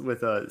else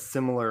with a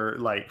similar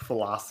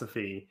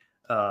philosophy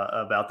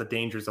about the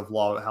dangers of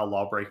law, how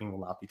law breaking will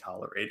not be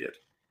tolerated.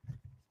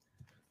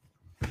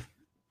 I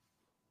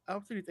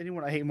don't think there's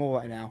anyone I hate more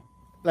right now.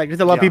 There's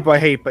a lot of people I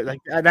hate, but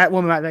that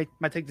woman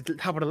might take the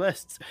top of the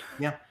list.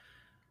 Yeah.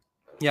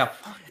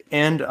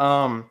 And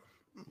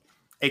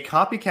a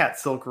copycat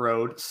Silk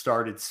Road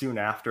started soon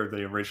after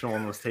the original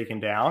one was taken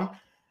down.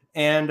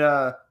 And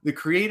the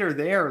creator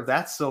there of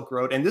that Silk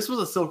Road, and this was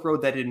a Silk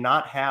Road that did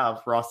not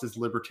have Ross's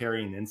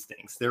libertarian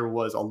instincts. There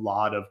was a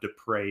lot of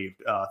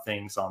depraved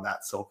things on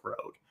that Silk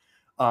Road.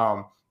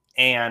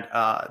 And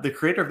the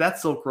creator of that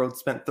Silk Road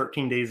spent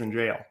 13 days in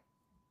jail.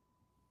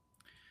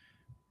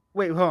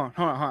 Wait, hold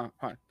on.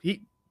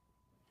 It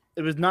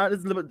was not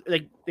as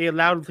they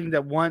allowed things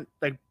that want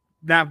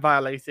not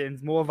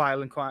violations, more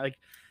violent crime.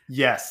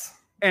 Yes.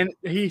 And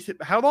he said,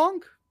 how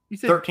long? He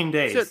said 13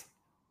 days.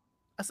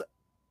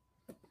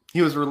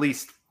 He was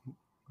released.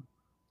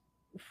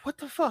 What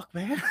the fuck,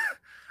 man?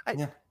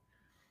 Yeah.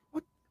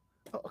 What?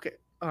 Oh, okay.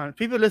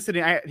 People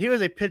listening, here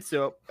is a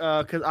picture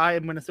because I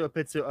am going to show a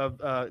picture of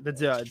the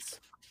judge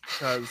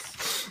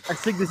because I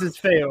think this is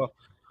fair.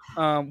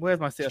 Where's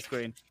my share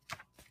screen?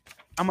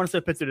 I'm going to show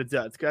a picture of the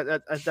judge.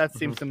 That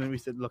seems something we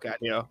should look at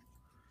here.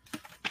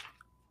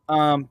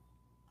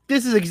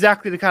 This is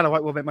exactly the kind of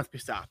white woman that must be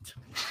stopped.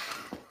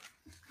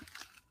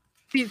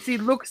 She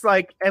looks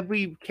like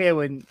every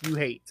Karen you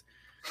hate.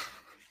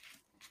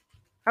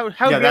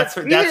 That's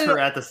her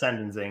at the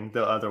sentencing.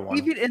 The other one,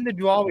 even in the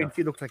drawing,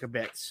 she looks like a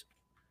bitch.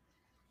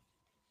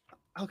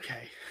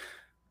 Okay.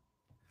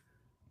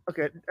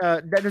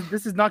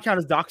 This is not count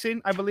as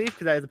doxing, I believe,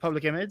 because that is a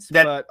public image.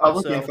 But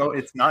public info,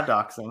 it's not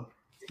doxing.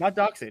 Not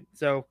doxing.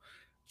 So,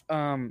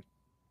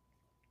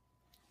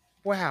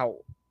 wow.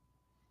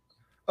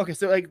 Okay,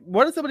 so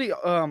what are somebody?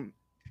 I'm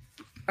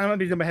gonna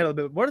be in my head a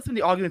little bit. What are some of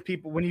the arguments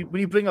people when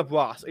you bring up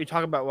Ross or you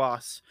talk about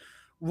Ross?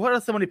 What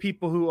are some of the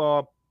people who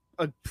are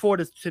for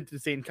this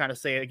sentencing kind of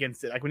say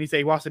against it? When you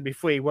say Ross should be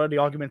free, what are the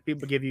arguments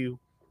people give you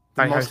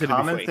The I most said it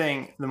common before.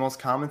 thing, the most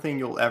common thing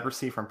you'll ever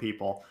see from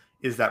people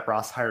is that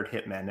Ross hired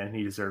hitmen and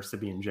he deserves to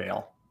be in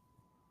jail.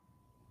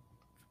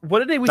 What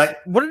did they? Like,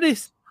 What did they?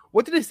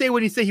 What did they say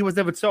when he said he was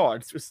never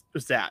charged?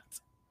 Was that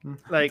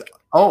like?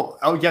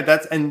 oh yeah,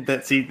 this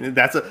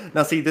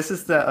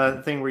is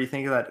the thing where you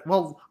think of that.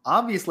 Well,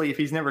 obviously, if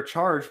he's never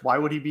charged, why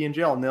would he be in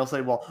jail? And they'll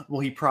say, well,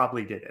 he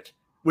probably did it.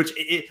 Which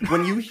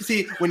when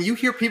you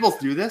hear people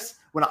do this,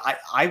 when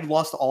I've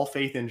lost all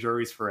faith in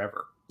juries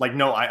forever. Like,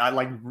 no, I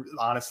like,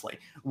 honestly,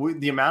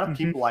 the amount of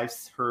people I've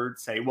heard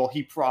say, well,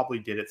 he probably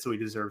did it, so he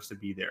deserves to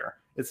be there.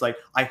 It's like,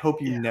 I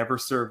hope you never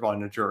serve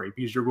on a jury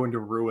because you're going to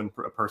ruin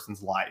a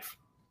person's life,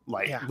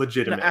 like,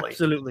 legitimately. No,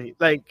 absolutely.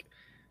 Like,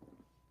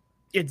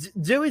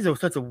 juries are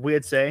such a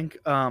weird thing.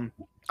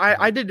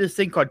 I did this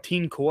thing called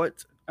teen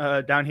court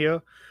down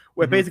here,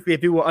 where basically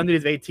if you were under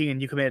the age of 18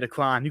 and you committed a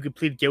crime, you could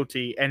plead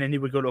guilty, and then you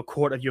would go to a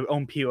court of your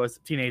own peers,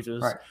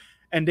 teenagers,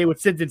 and they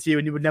would sentence you,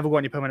 and you would never go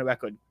on your permanent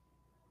record.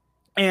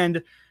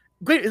 And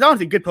great, it's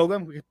honestly a good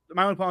program.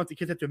 My only problem is the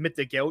kids have to admit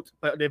their guilt,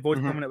 but they avoid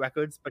permanent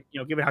records. But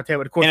given how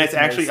terrible the court and it's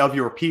actually of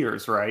your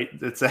peers, right?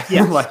 It's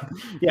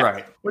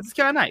right, which is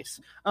kind of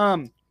nice.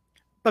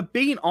 But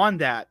being on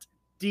that,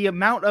 the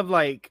amount of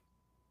like,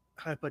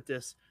 how do I put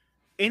this?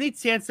 Any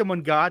chance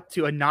someone got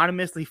to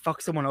anonymously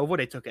fuck someone over,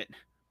 they took it.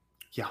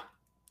 Yeah.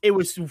 It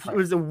was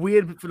a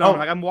weird phenomenon.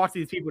 Like, I'm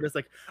watching these people just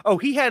like, oh,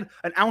 he had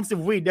an ounce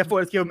of weed,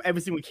 therefore let's give him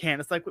everything we can.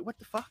 It's like, wait, what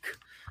the fuck?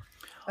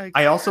 Like,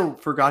 I also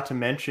forgot to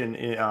mention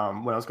when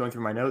I was going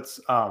through my notes,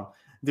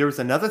 there was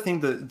another thing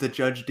the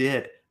judge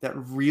did that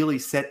really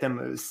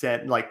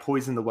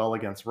poisoned the well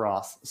against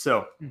Ross.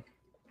 So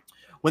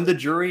when the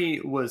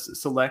jury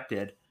was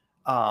selected,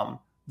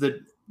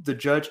 the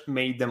judge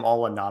made them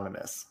all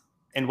anonymous.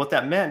 And what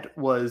that meant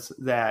was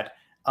that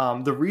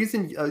the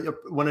reason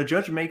when a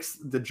judge makes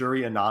the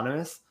jury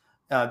anonymous,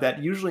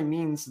 that usually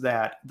means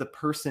that the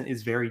person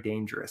is very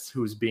dangerous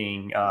who's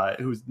being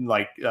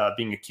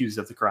accused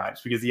of the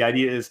crimes, because the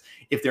idea is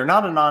if they're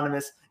not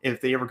anonymous, if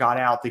they ever got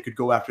out, they could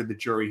go after the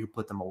jury who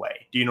put them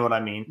away. Do you know what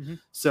I mean?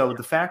 So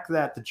the fact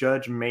that the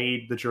judge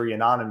made the jury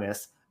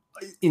anonymous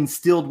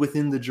instilled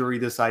within the jury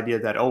this idea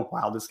that, oh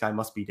wow, this guy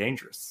must be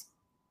dangerous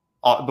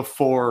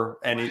before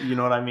any, you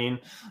know what I mean?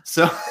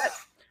 So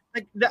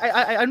like,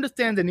 I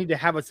understand the need to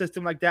have a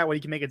system like that where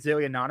you can make it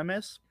zero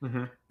anonymous,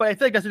 but I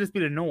feel like that should just be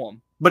the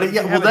norm. But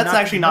that's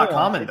actually not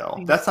common though.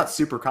 That's not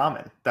super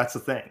common. That's the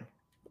thing.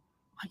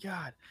 My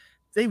God,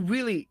 they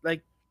really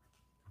like.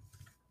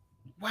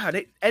 Wow,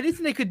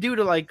 anything they could do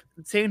to like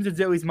change the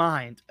jury's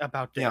mind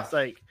about this,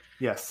 like,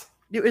 yes,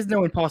 there is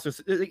no imposter,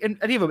 and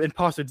any of them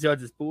imposter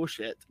judge is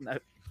bullshit.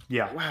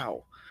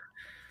 Wow.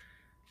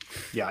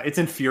 Yeah, it's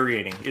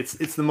infuriating.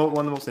 It's one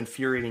of the most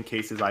infuriating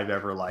cases I've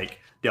ever like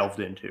delved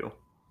into.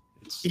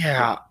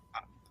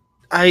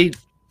 I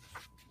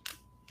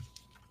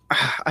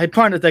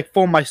trying to like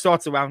form my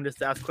thoughts around this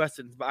to ask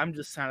questions, but I'm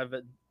just kind of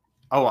a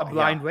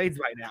blind rage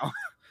right now.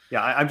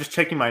 Yeah, I'm just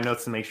checking my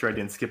notes to make sure I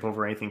didn't skip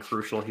over anything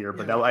crucial here,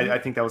 but I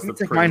think that was the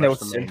pretty much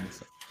the main.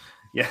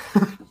 Yeah.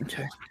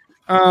 Okay.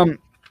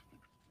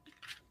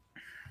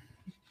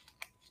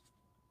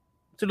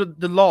 So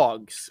the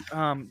logs,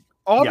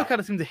 all the kind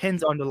of seem to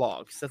hinge on the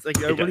logs. That's like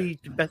really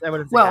the best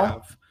evidence they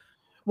have.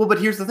 Well,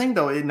 but here's the thing,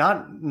 though.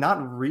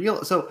 Not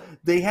real. So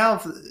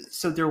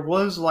there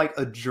was like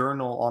a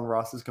journal on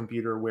Ross's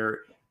computer where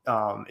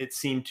it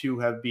seemed to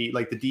have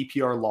like the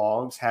DPR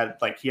logs had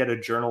like he had a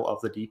journal of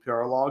the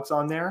DPR logs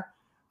on there.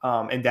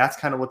 And that's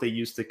kind of what they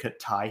used to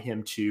tie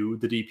him to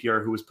the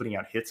DPR who was putting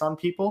out hits on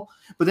people.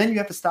 But then you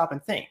have to stop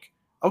and think,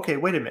 okay,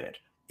 wait a minute.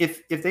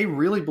 If they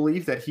really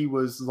believe that it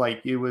was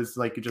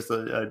just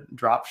a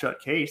drop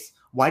shut case,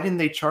 why didn't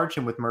they charge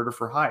him with murder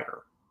for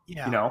hire?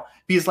 Yeah.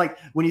 Because like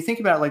when you think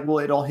about it, like, well,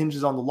 it all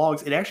hinges on the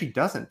logs. It actually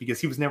doesn't, because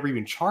he was never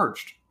even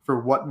charged for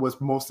what was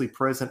mostly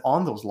present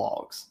on those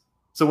logs.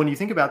 So when you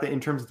think about that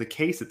in terms of the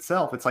case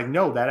itself, it's like,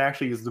 no, that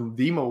actually is one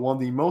of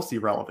the most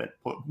irrelevant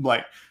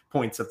like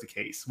points of the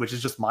case, which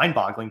is just mind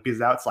boggling, because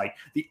that's like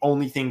the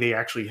only thing they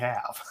actually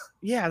have.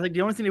 Yeah. Like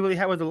the only thing they really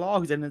had was the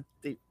logs, and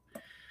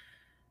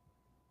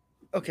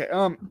okay.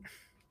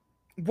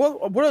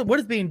 What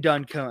is being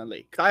done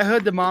currently? I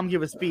heard the mom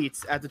give a speech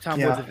at the Tom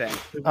Woods event.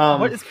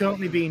 What is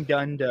currently being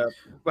done to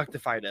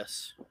rectify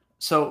this?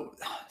 So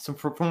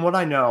from what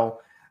I know,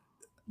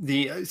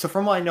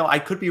 I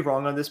could be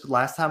wrong on this, but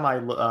last time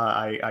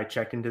I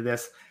checked into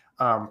this,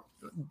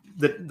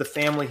 the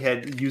family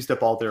had used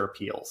up all their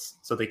appeals,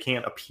 so they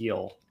can't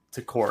appeal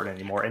to court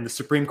anymore, and the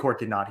Supreme Court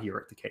did not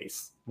hear the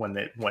case when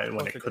it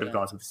could have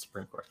gone to the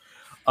Supreme Court.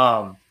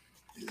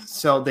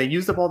 So they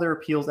used up all their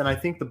appeals, and I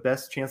think the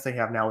best chance they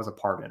have now is a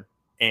pardon.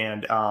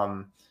 And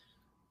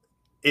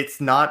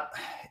it's not,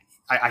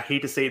 I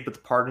hate to say it, but the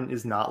pardon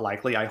is not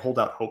likely. I hold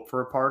out hope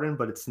for a pardon,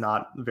 but it's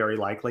not very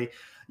likely.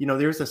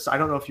 There's this, I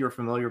don't know if you're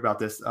familiar about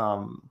this,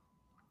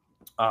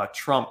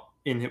 Trump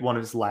in one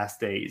of his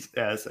last days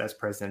as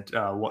president,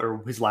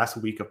 or his last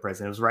week of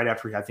president, it was right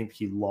after I think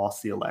he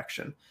lost the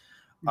election.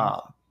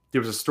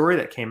 There was a story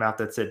that came out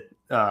that said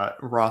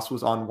Ross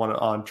was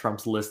on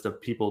Trump's list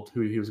of people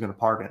who he was going to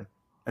pardon.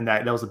 And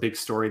that was a big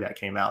story that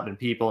came out, and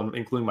people,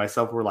 including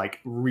myself, were like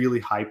really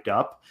hyped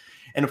up.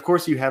 And of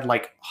course, you had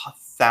like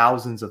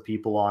thousands of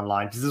people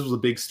online because this was a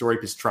big story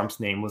because Trump's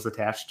name was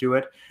attached to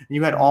it. And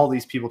you had all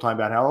these people talking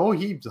about how, oh,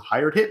 he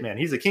hired hitman,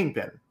 he's a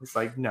kingpin. It's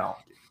like, no.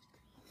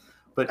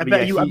 I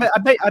bet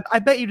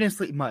you didn't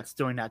sleep much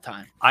during that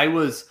time.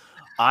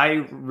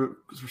 I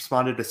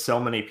responded to so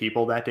many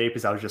people that day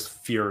because I was just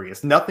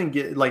furious. Nothing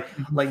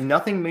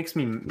makes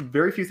me,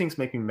 very few things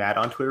make me mad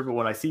on Twitter, but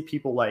when I see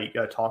people like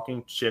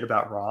talking shit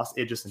about Ross,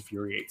 it just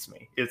infuriates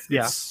me.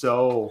 It's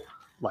so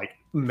like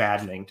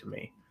maddening to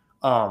me.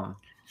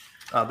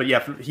 But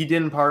yeah, he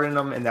didn't pardon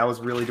him, and that was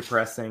really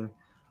depressing.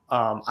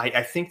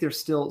 I think there's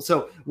still,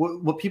 so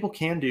what people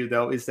can do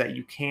though is that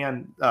you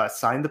can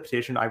sign the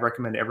petition. I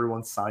recommend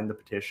everyone sign the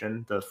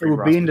petition. It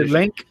will be in the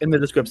link in the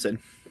description.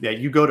 Yeah,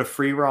 you go to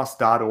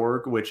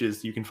freeross.org, which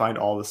is, you can find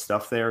all the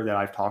stuff there that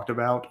I've talked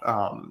about.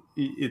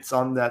 It's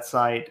on that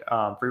site.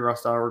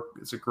 Freeross.org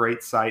is a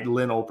great site.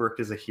 Lynn Ulbricht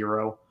is a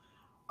hero.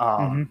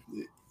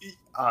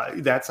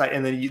 That site,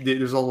 and then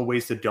there's all the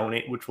ways to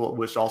donate, which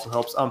also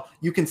helps.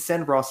 You can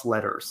send Ross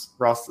letters.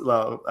 You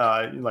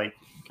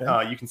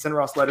can send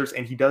Ross letters,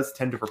 and he does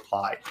tend to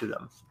reply to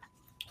them.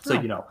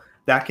 So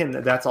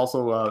that's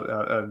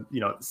also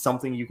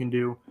something you can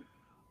do.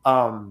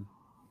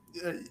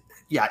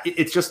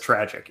 It's just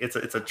tragic. It's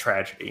a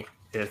tragedy.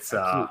 It's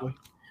absolutely.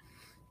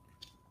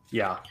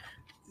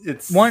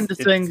 It's one of the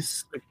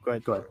things. Go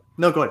ahead.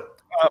 No, go ahead.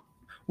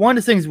 One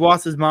of the things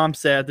Ross's mom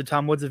said at the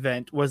Tom Woods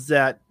event was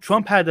that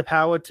Trump had the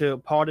power to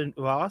pardon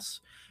Ross,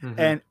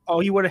 and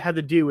all he would have had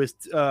to do is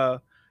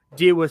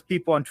deal with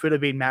people on Twitter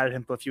being mad at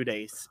him for a few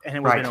days, and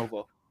it would have been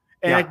over.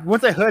 And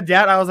once I heard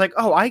that, I was like,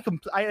 oh, I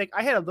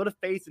had a little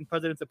faith in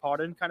presidents of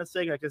pardon kind of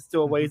thing. Like, there's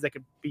still ways that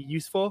could be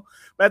useful.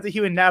 But after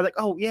hearing now, like,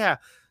 oh yeah,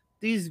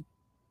 these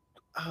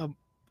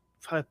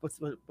what's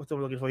the word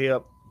I'm looking for here?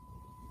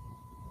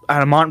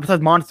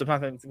 Besides monster,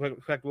 not the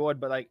correct word,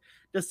 but like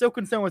they're so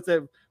concerned with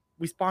the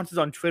responses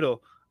on Twitter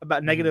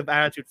about negative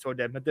attitudes toward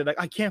them, but they're like,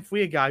 I can't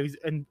free a guy who's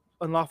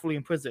unlawfully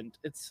imprisoned.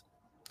 It's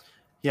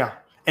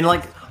and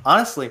like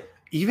honestly,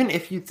 even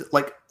if you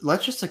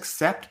let's just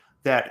accept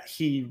that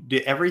he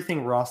did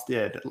everything Ross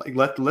did.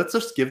 Like let's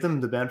just give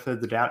them the benefit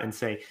of the doubt and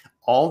say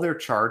all their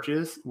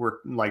charges were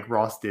like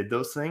Ross did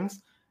those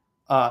things.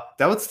 That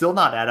would still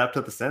not add up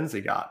to the sentence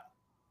he got.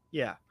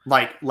 Yeah,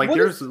 like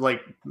there's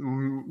like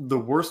the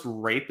worst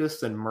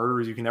rapists and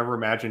murderers you can ever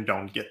imagine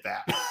don't get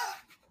that.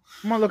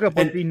 I'm gonna look up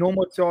what the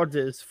normal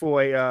charges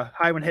for a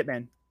hiring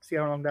hitman. See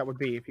how long that would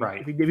be. If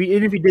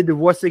he did the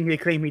worst thing they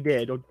claim he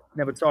did, or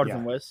never charged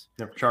him with.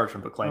 Never charged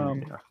him, but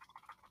claimed him.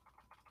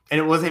 And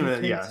it wasn't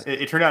even.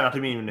 It turned out not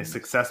to be even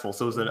successful.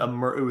 So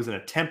it was an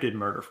attempted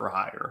murder for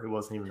hire. It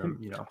wasn't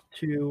even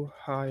to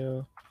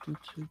hire.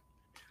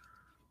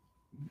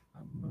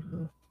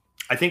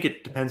 I think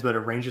it depends, but it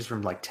ranges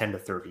from like 10 to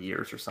 30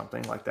 years or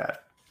something like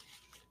that.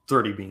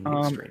 30 being the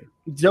extreme.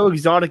 Joe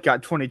Exotic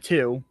got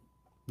 22.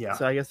 Yeah.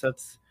 So I guess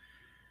that's.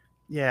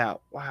 Yeah.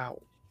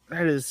 Wow.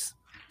 That is.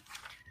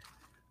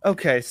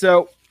 Okay,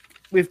 so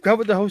we've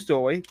covered the whole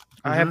story.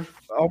 I have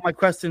all my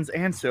questions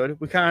answered.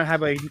 We kind of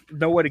have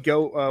nowhere to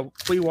go.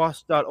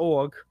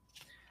 freeross.org.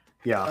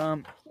 Yeah.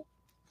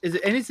 Is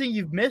there anything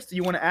you've missed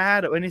you want to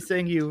add, or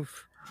anything you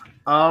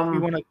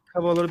want to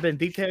cover a little bit in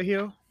detail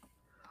here?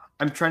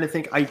 I'm trying to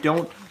think. I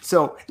don't.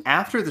 So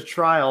after the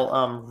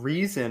trial,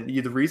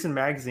 the Reason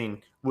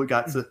magazine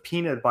got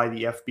subpoenaed by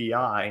the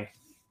FBI.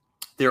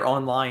 Their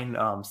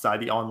online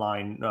side, the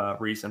online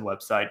Reason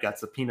website, got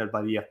subpoenaed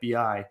by the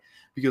FBI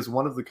because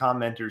one of the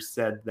commenters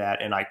said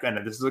that, and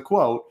this is a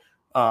quote.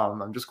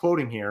 I'm just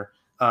quoting here.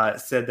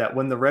 Said that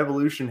when the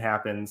revolution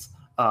happens,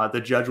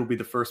 the judge will be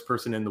the first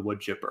person in the wood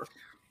chipper,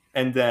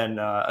 and then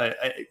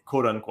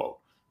quote unquote.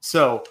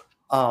 So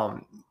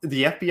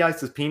the FBI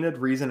subpoenaed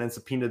Reason and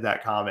subpoenaed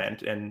that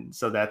comment, and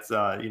so that's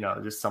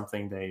just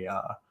something they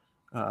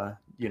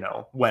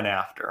went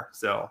after.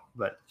 So,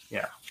 but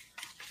yeah.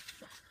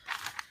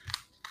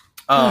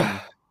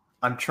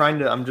 I'm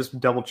just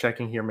double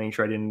checking here, making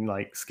sure I didn't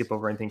skip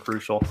over anything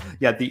crucial.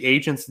 Yeah, the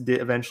agents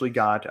eventually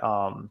got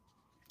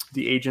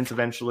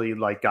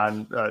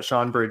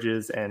Sean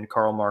Bridges and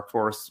Carl Mark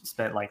Force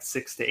spent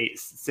 6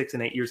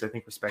 and 8 years, I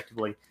think,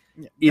 respectively.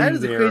 Yeah, that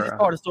is the craziest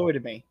part of the story to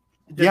me.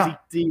 The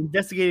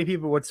investigating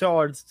people were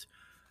charged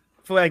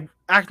for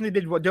actually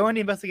did what during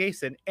the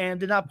investigation and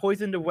did not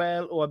poison the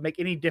well or make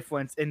any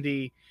difference in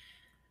the.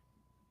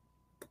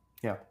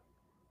 Yeah.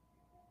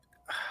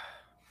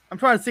 I'm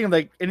trying to think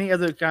of any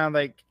other kind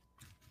of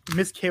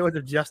miscarriage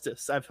of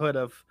justice I've heard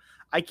of.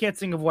 I can't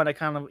think of one that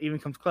kind of even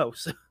comes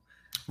close.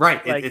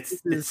 Right.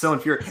 It's so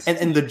infuriating.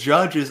 And the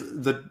judge is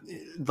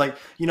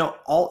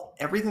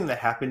everything that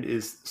happened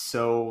is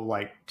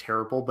so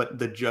terrible, but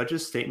the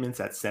judge's statements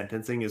at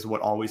sentencing is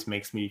what always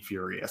makes me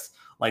furious.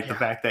 The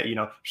fact that,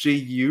 she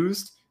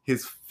used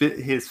his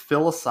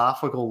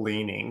philosophical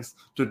leanings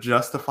to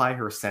justify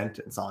her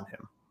sentence on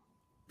him.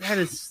 That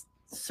is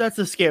such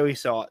a scary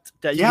thought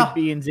that you Yeah. could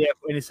be in jail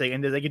for anything,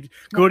 and then they could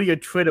go to your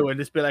Twitter and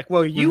just be like,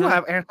 "Well, you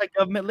have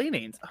anti-government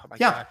leanings." Oh my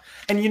god!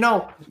 And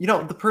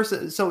the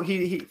person. So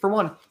he for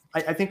one,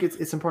 I think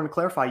it's important to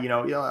clarify.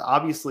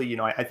 Obviously,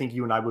 I think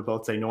you and I would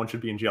both say no one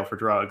should be in jail for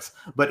drugs.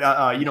 But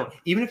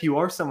even if you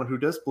are someone who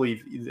does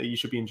believe that you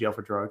should be in jail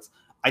for drugs,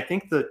 I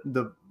think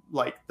the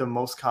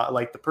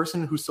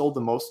person who sold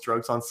the most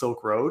drugs on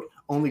Silk Road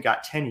only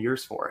got 10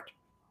 years for it.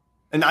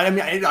 And I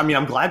mean,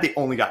 I'm glad they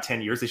only got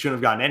 10 years. They shouldn't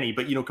have gotten any.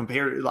 But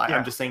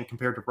I'm just saying,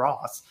 compared to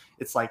Ross,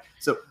 it's like,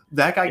 so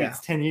that guy gets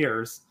 10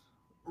 years.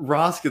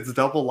 Ross gets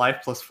double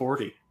life plus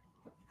 40.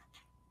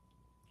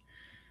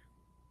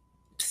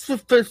 Just for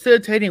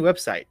facilitating a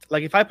website.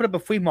 Like if I put up a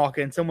flea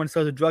market and someone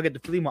sells a drug at the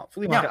flea market,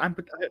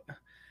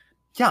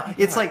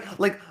 It's like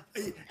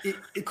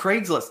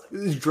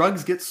Craigslist.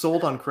 Drugs get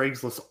sold on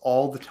Craigslist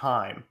all the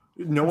time.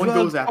 No one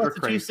goes after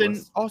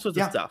Craigslist. All sorts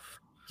of stuff.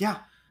 Yeah.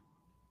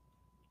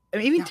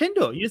 And even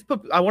Tinder, you just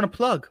put "I want to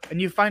plug,"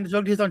 and you find the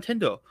drug dealers on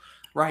Tinder,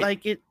 right?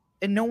 Like it,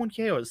 and no one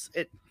cares.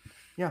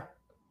 Yeah.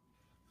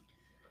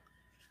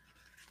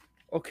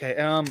 Okay.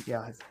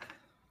 Yeah.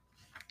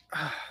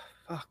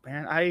 Fuck,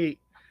 man. I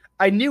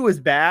knew it was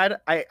bad.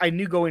 I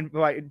knew doing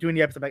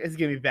the episode like this is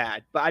gonna be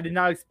bad, but I did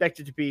not expect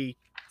it to be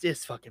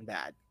this fucking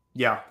bad.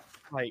 Yeah.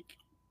 Like.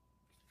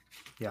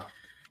 Yeah.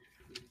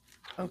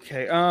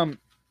 Okay.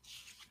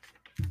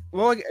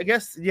 Well, I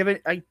guess you have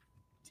Ace,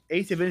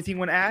 you have anything you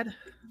want to add?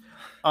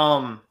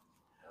 I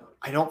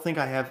don't think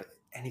I have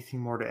anything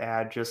more to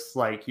add. Just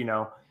like,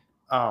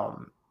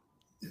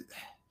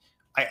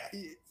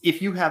 if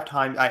you have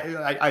time,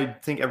 I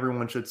think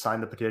everyone should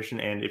sign the petition,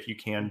 and if you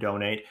can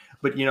donate.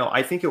 But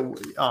I think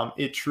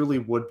it truly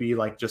would be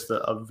like just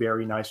a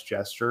very nice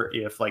gesture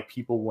if like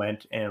people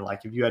went and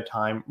like if you had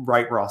time,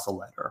 write Ross a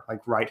letter,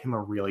 like write him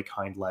a really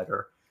kind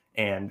letter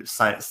and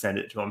send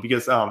it to him,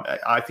 because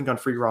I think on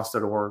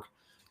freeross.org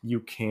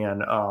you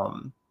can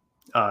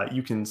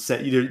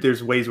send.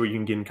 There's ways where you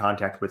can get in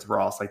contact with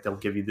Ross. Like they'll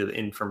give you the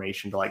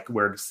information to like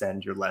where to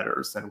send your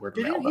letters and where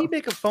to mail them. Didn't he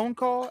make a phone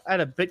call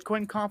at a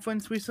Bitcoin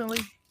conference recently?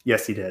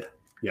 Yes, he did.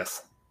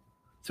 Yes.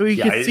 So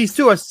he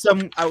still has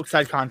some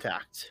outside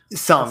contact.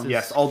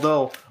 Yes.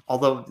 Although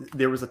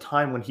there was a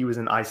time when he was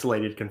in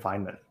isolated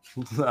confinement,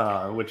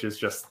 which is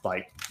just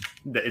like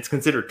it's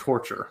considered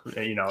torture.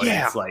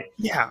 It's like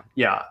yeah.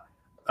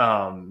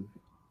 And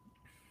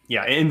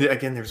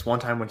again, there's one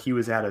time when he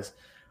was at us.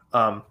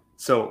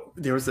 So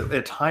there was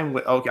a time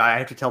when I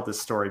have to tell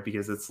this story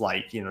because it's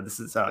like this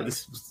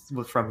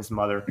was from his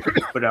mother,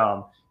 but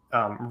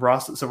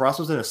Ross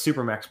was in a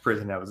supermax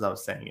prison. As I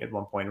was saying at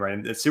one point, right?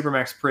 And the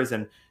supermax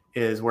prison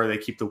is where they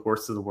keep the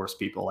worst of the worst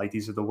people. Like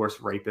these are the worst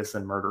rapists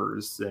and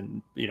murderers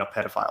and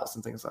pedophiles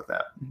and things like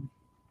that.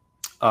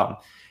 Mm-hmm.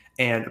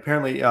 And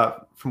apparently,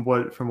 from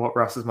what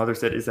Ross's mother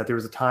said, is that there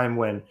was a time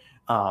when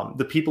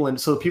the people in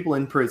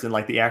prison,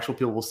 like the actual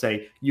people, will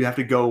say you have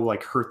to go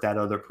like hurt that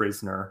other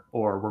prisoner,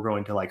 or we're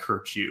going to like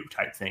hurt you,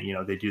 type thing.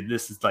 They do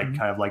this is like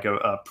kind of like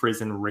a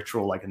prison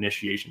ritual, like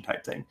initiation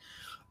type thing.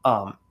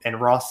 And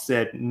Ross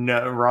said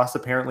no. Ross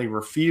apparently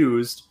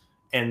refused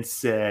and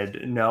said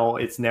no,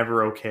 it's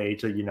never okay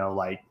to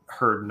like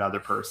hurt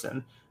another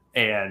person.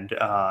 And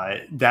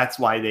that's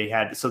why they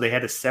had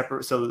to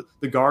separate. So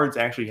the guards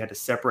actually had to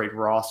separate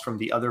Ross from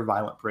the other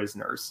violent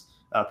prisoners.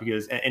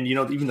 Because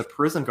even the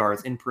prison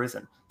guards in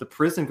prison, the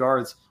prison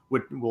guards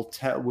would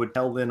tell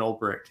Lynn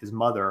Ulbricht, his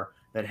mother,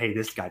 that hey,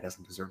 this guy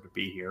doesn't deserve to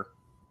be here.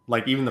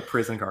 Like even the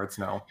prison guards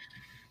know.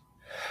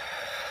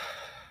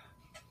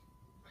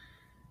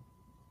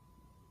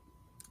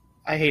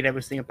 I hate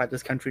everything about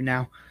this country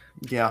now.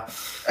 Yeah.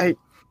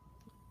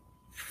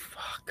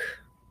 Fuck.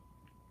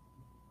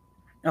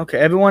 Okay,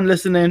 everyone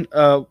listening,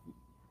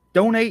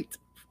 donate,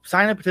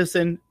 sign a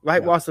petition,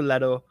 write Ross a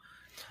letter.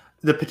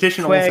 The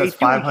petition only says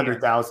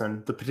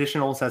 500,000. The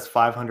petition only has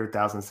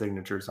 500,000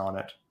 signatures on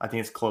it. I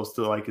think it's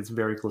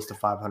very close to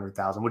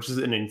 500,000, which is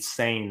an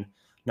insane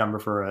number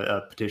for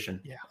a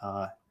petition.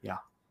 Yeah. Yeah.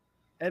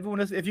 Everyone,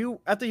 if you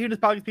after hearing this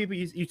podcast, people,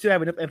 you still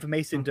have enough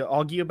information to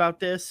argue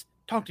about this.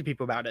 Talk to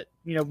people about it.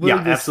 Really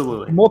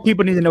absolutely. More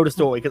people need to know the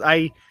story because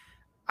I'm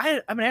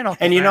an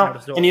anarchist. And you know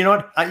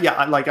what?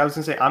 Like I was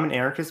gonna say, I'm an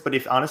anarchist, but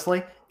if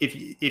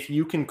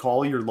you can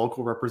call your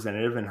local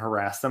representative and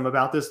harass them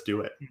about this, do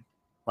it.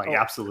 Like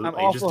absolutely, I'm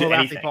all just for do harassing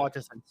anything.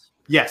 Politicians.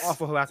 Yes, all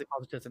for harassing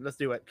politicians. Let's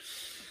do it.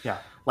 Yeah,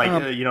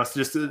 so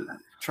just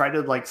try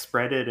to like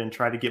spread it and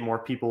try to get more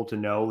people to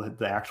know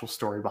the actual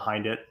story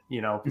behind it.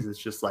 Because it's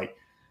just like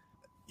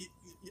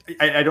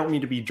I don't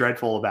mean to be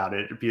dreadful about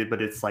it,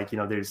 but it's like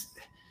there's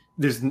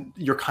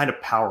you're kind of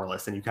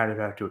powerless, and you kind of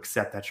have to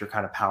accept that you're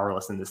kind of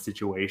powerless in this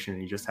situation,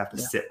 and you just have to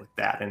sit with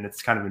that, and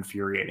it's kind of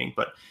infuriating.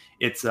 But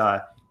it's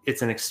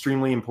an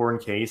extremely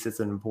important case. It's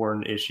an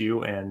important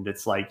issue, and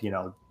it's like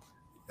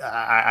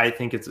I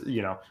think it's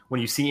when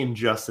you see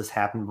injustice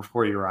happen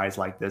before your eyes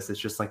like this, it's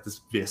just like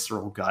this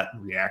visceral gut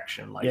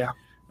reaction. Like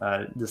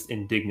this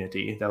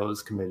indignity that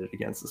was committed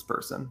against this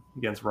person,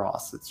 against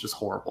Ross. It's just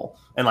horrible.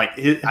 And like,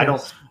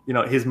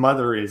 his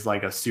mother is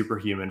like a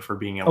superhuman for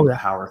being able to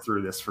power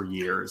through this for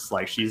years.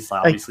 Like, she's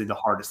obviously the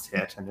hardest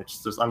hit, and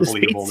it's just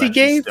unbelievable that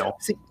she's still.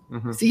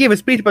 She gave a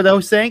speech about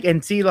those things,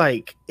 and see,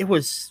 like, it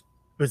was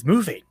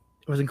moving.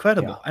 It was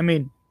incredible. Yeah. I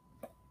mean,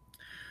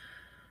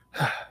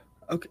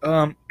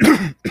 okay,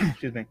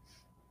 excuse me.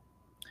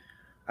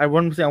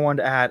 One thing I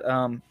wanted to add.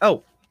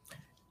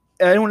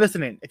 Anyone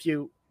listening, if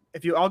you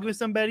argue with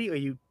somebody or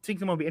you think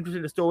someone will be interested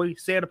in the story,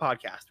 say it on the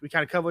podcast. We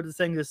kind of covered this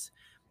thing. This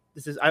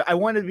is I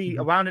wanted to be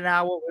around an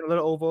hour, a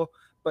little over,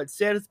 but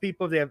say it to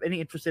people if they have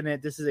any interest in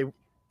it. This is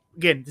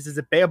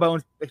a bare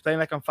bones explain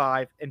like on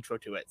 5 intro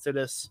to it. So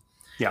say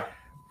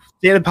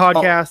the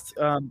podcast.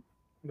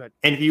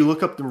 And if you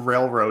look up the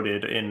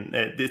Railroaded,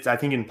 I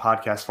think in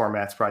podcast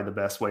format, it's probably the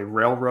best way.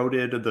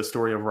 Railroaded, the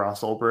story of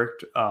Ross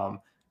Ulbricht.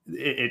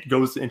 It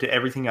goes into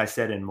everything I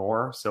said and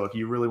more. So if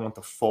you really want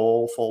the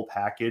full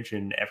package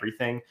and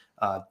everything,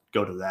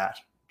 go to that.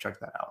 Check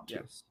that out too.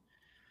 Yes.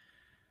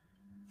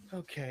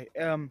 Okay.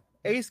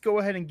 Ace, go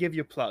ahead and give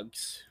your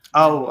plugs.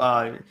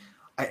 I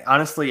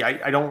honestly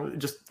don't,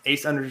 just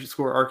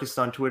Ace_Arcus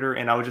on Twitter,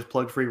 and I would just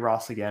plug Free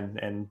Ross again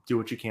and do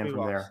what you can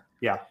from there.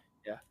 Yeah.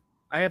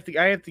 I have to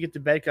get to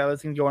bed because I have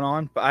things going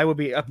on, but I will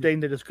be updating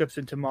the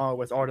description tomorrow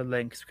with all the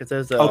links because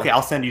there's okay.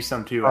 I'll send you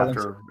some too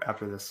after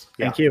this.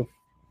 Yeah. Thank you.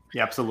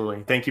 Yeah,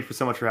 absolutely. Thank you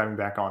so much for having me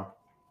back on.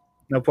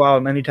 No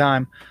problem.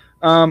 Anytime.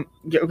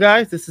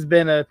 Guys, this has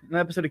been an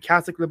episode of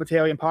Catholic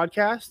Libertarian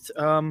Podcast.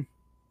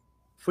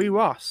 Free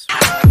Ross.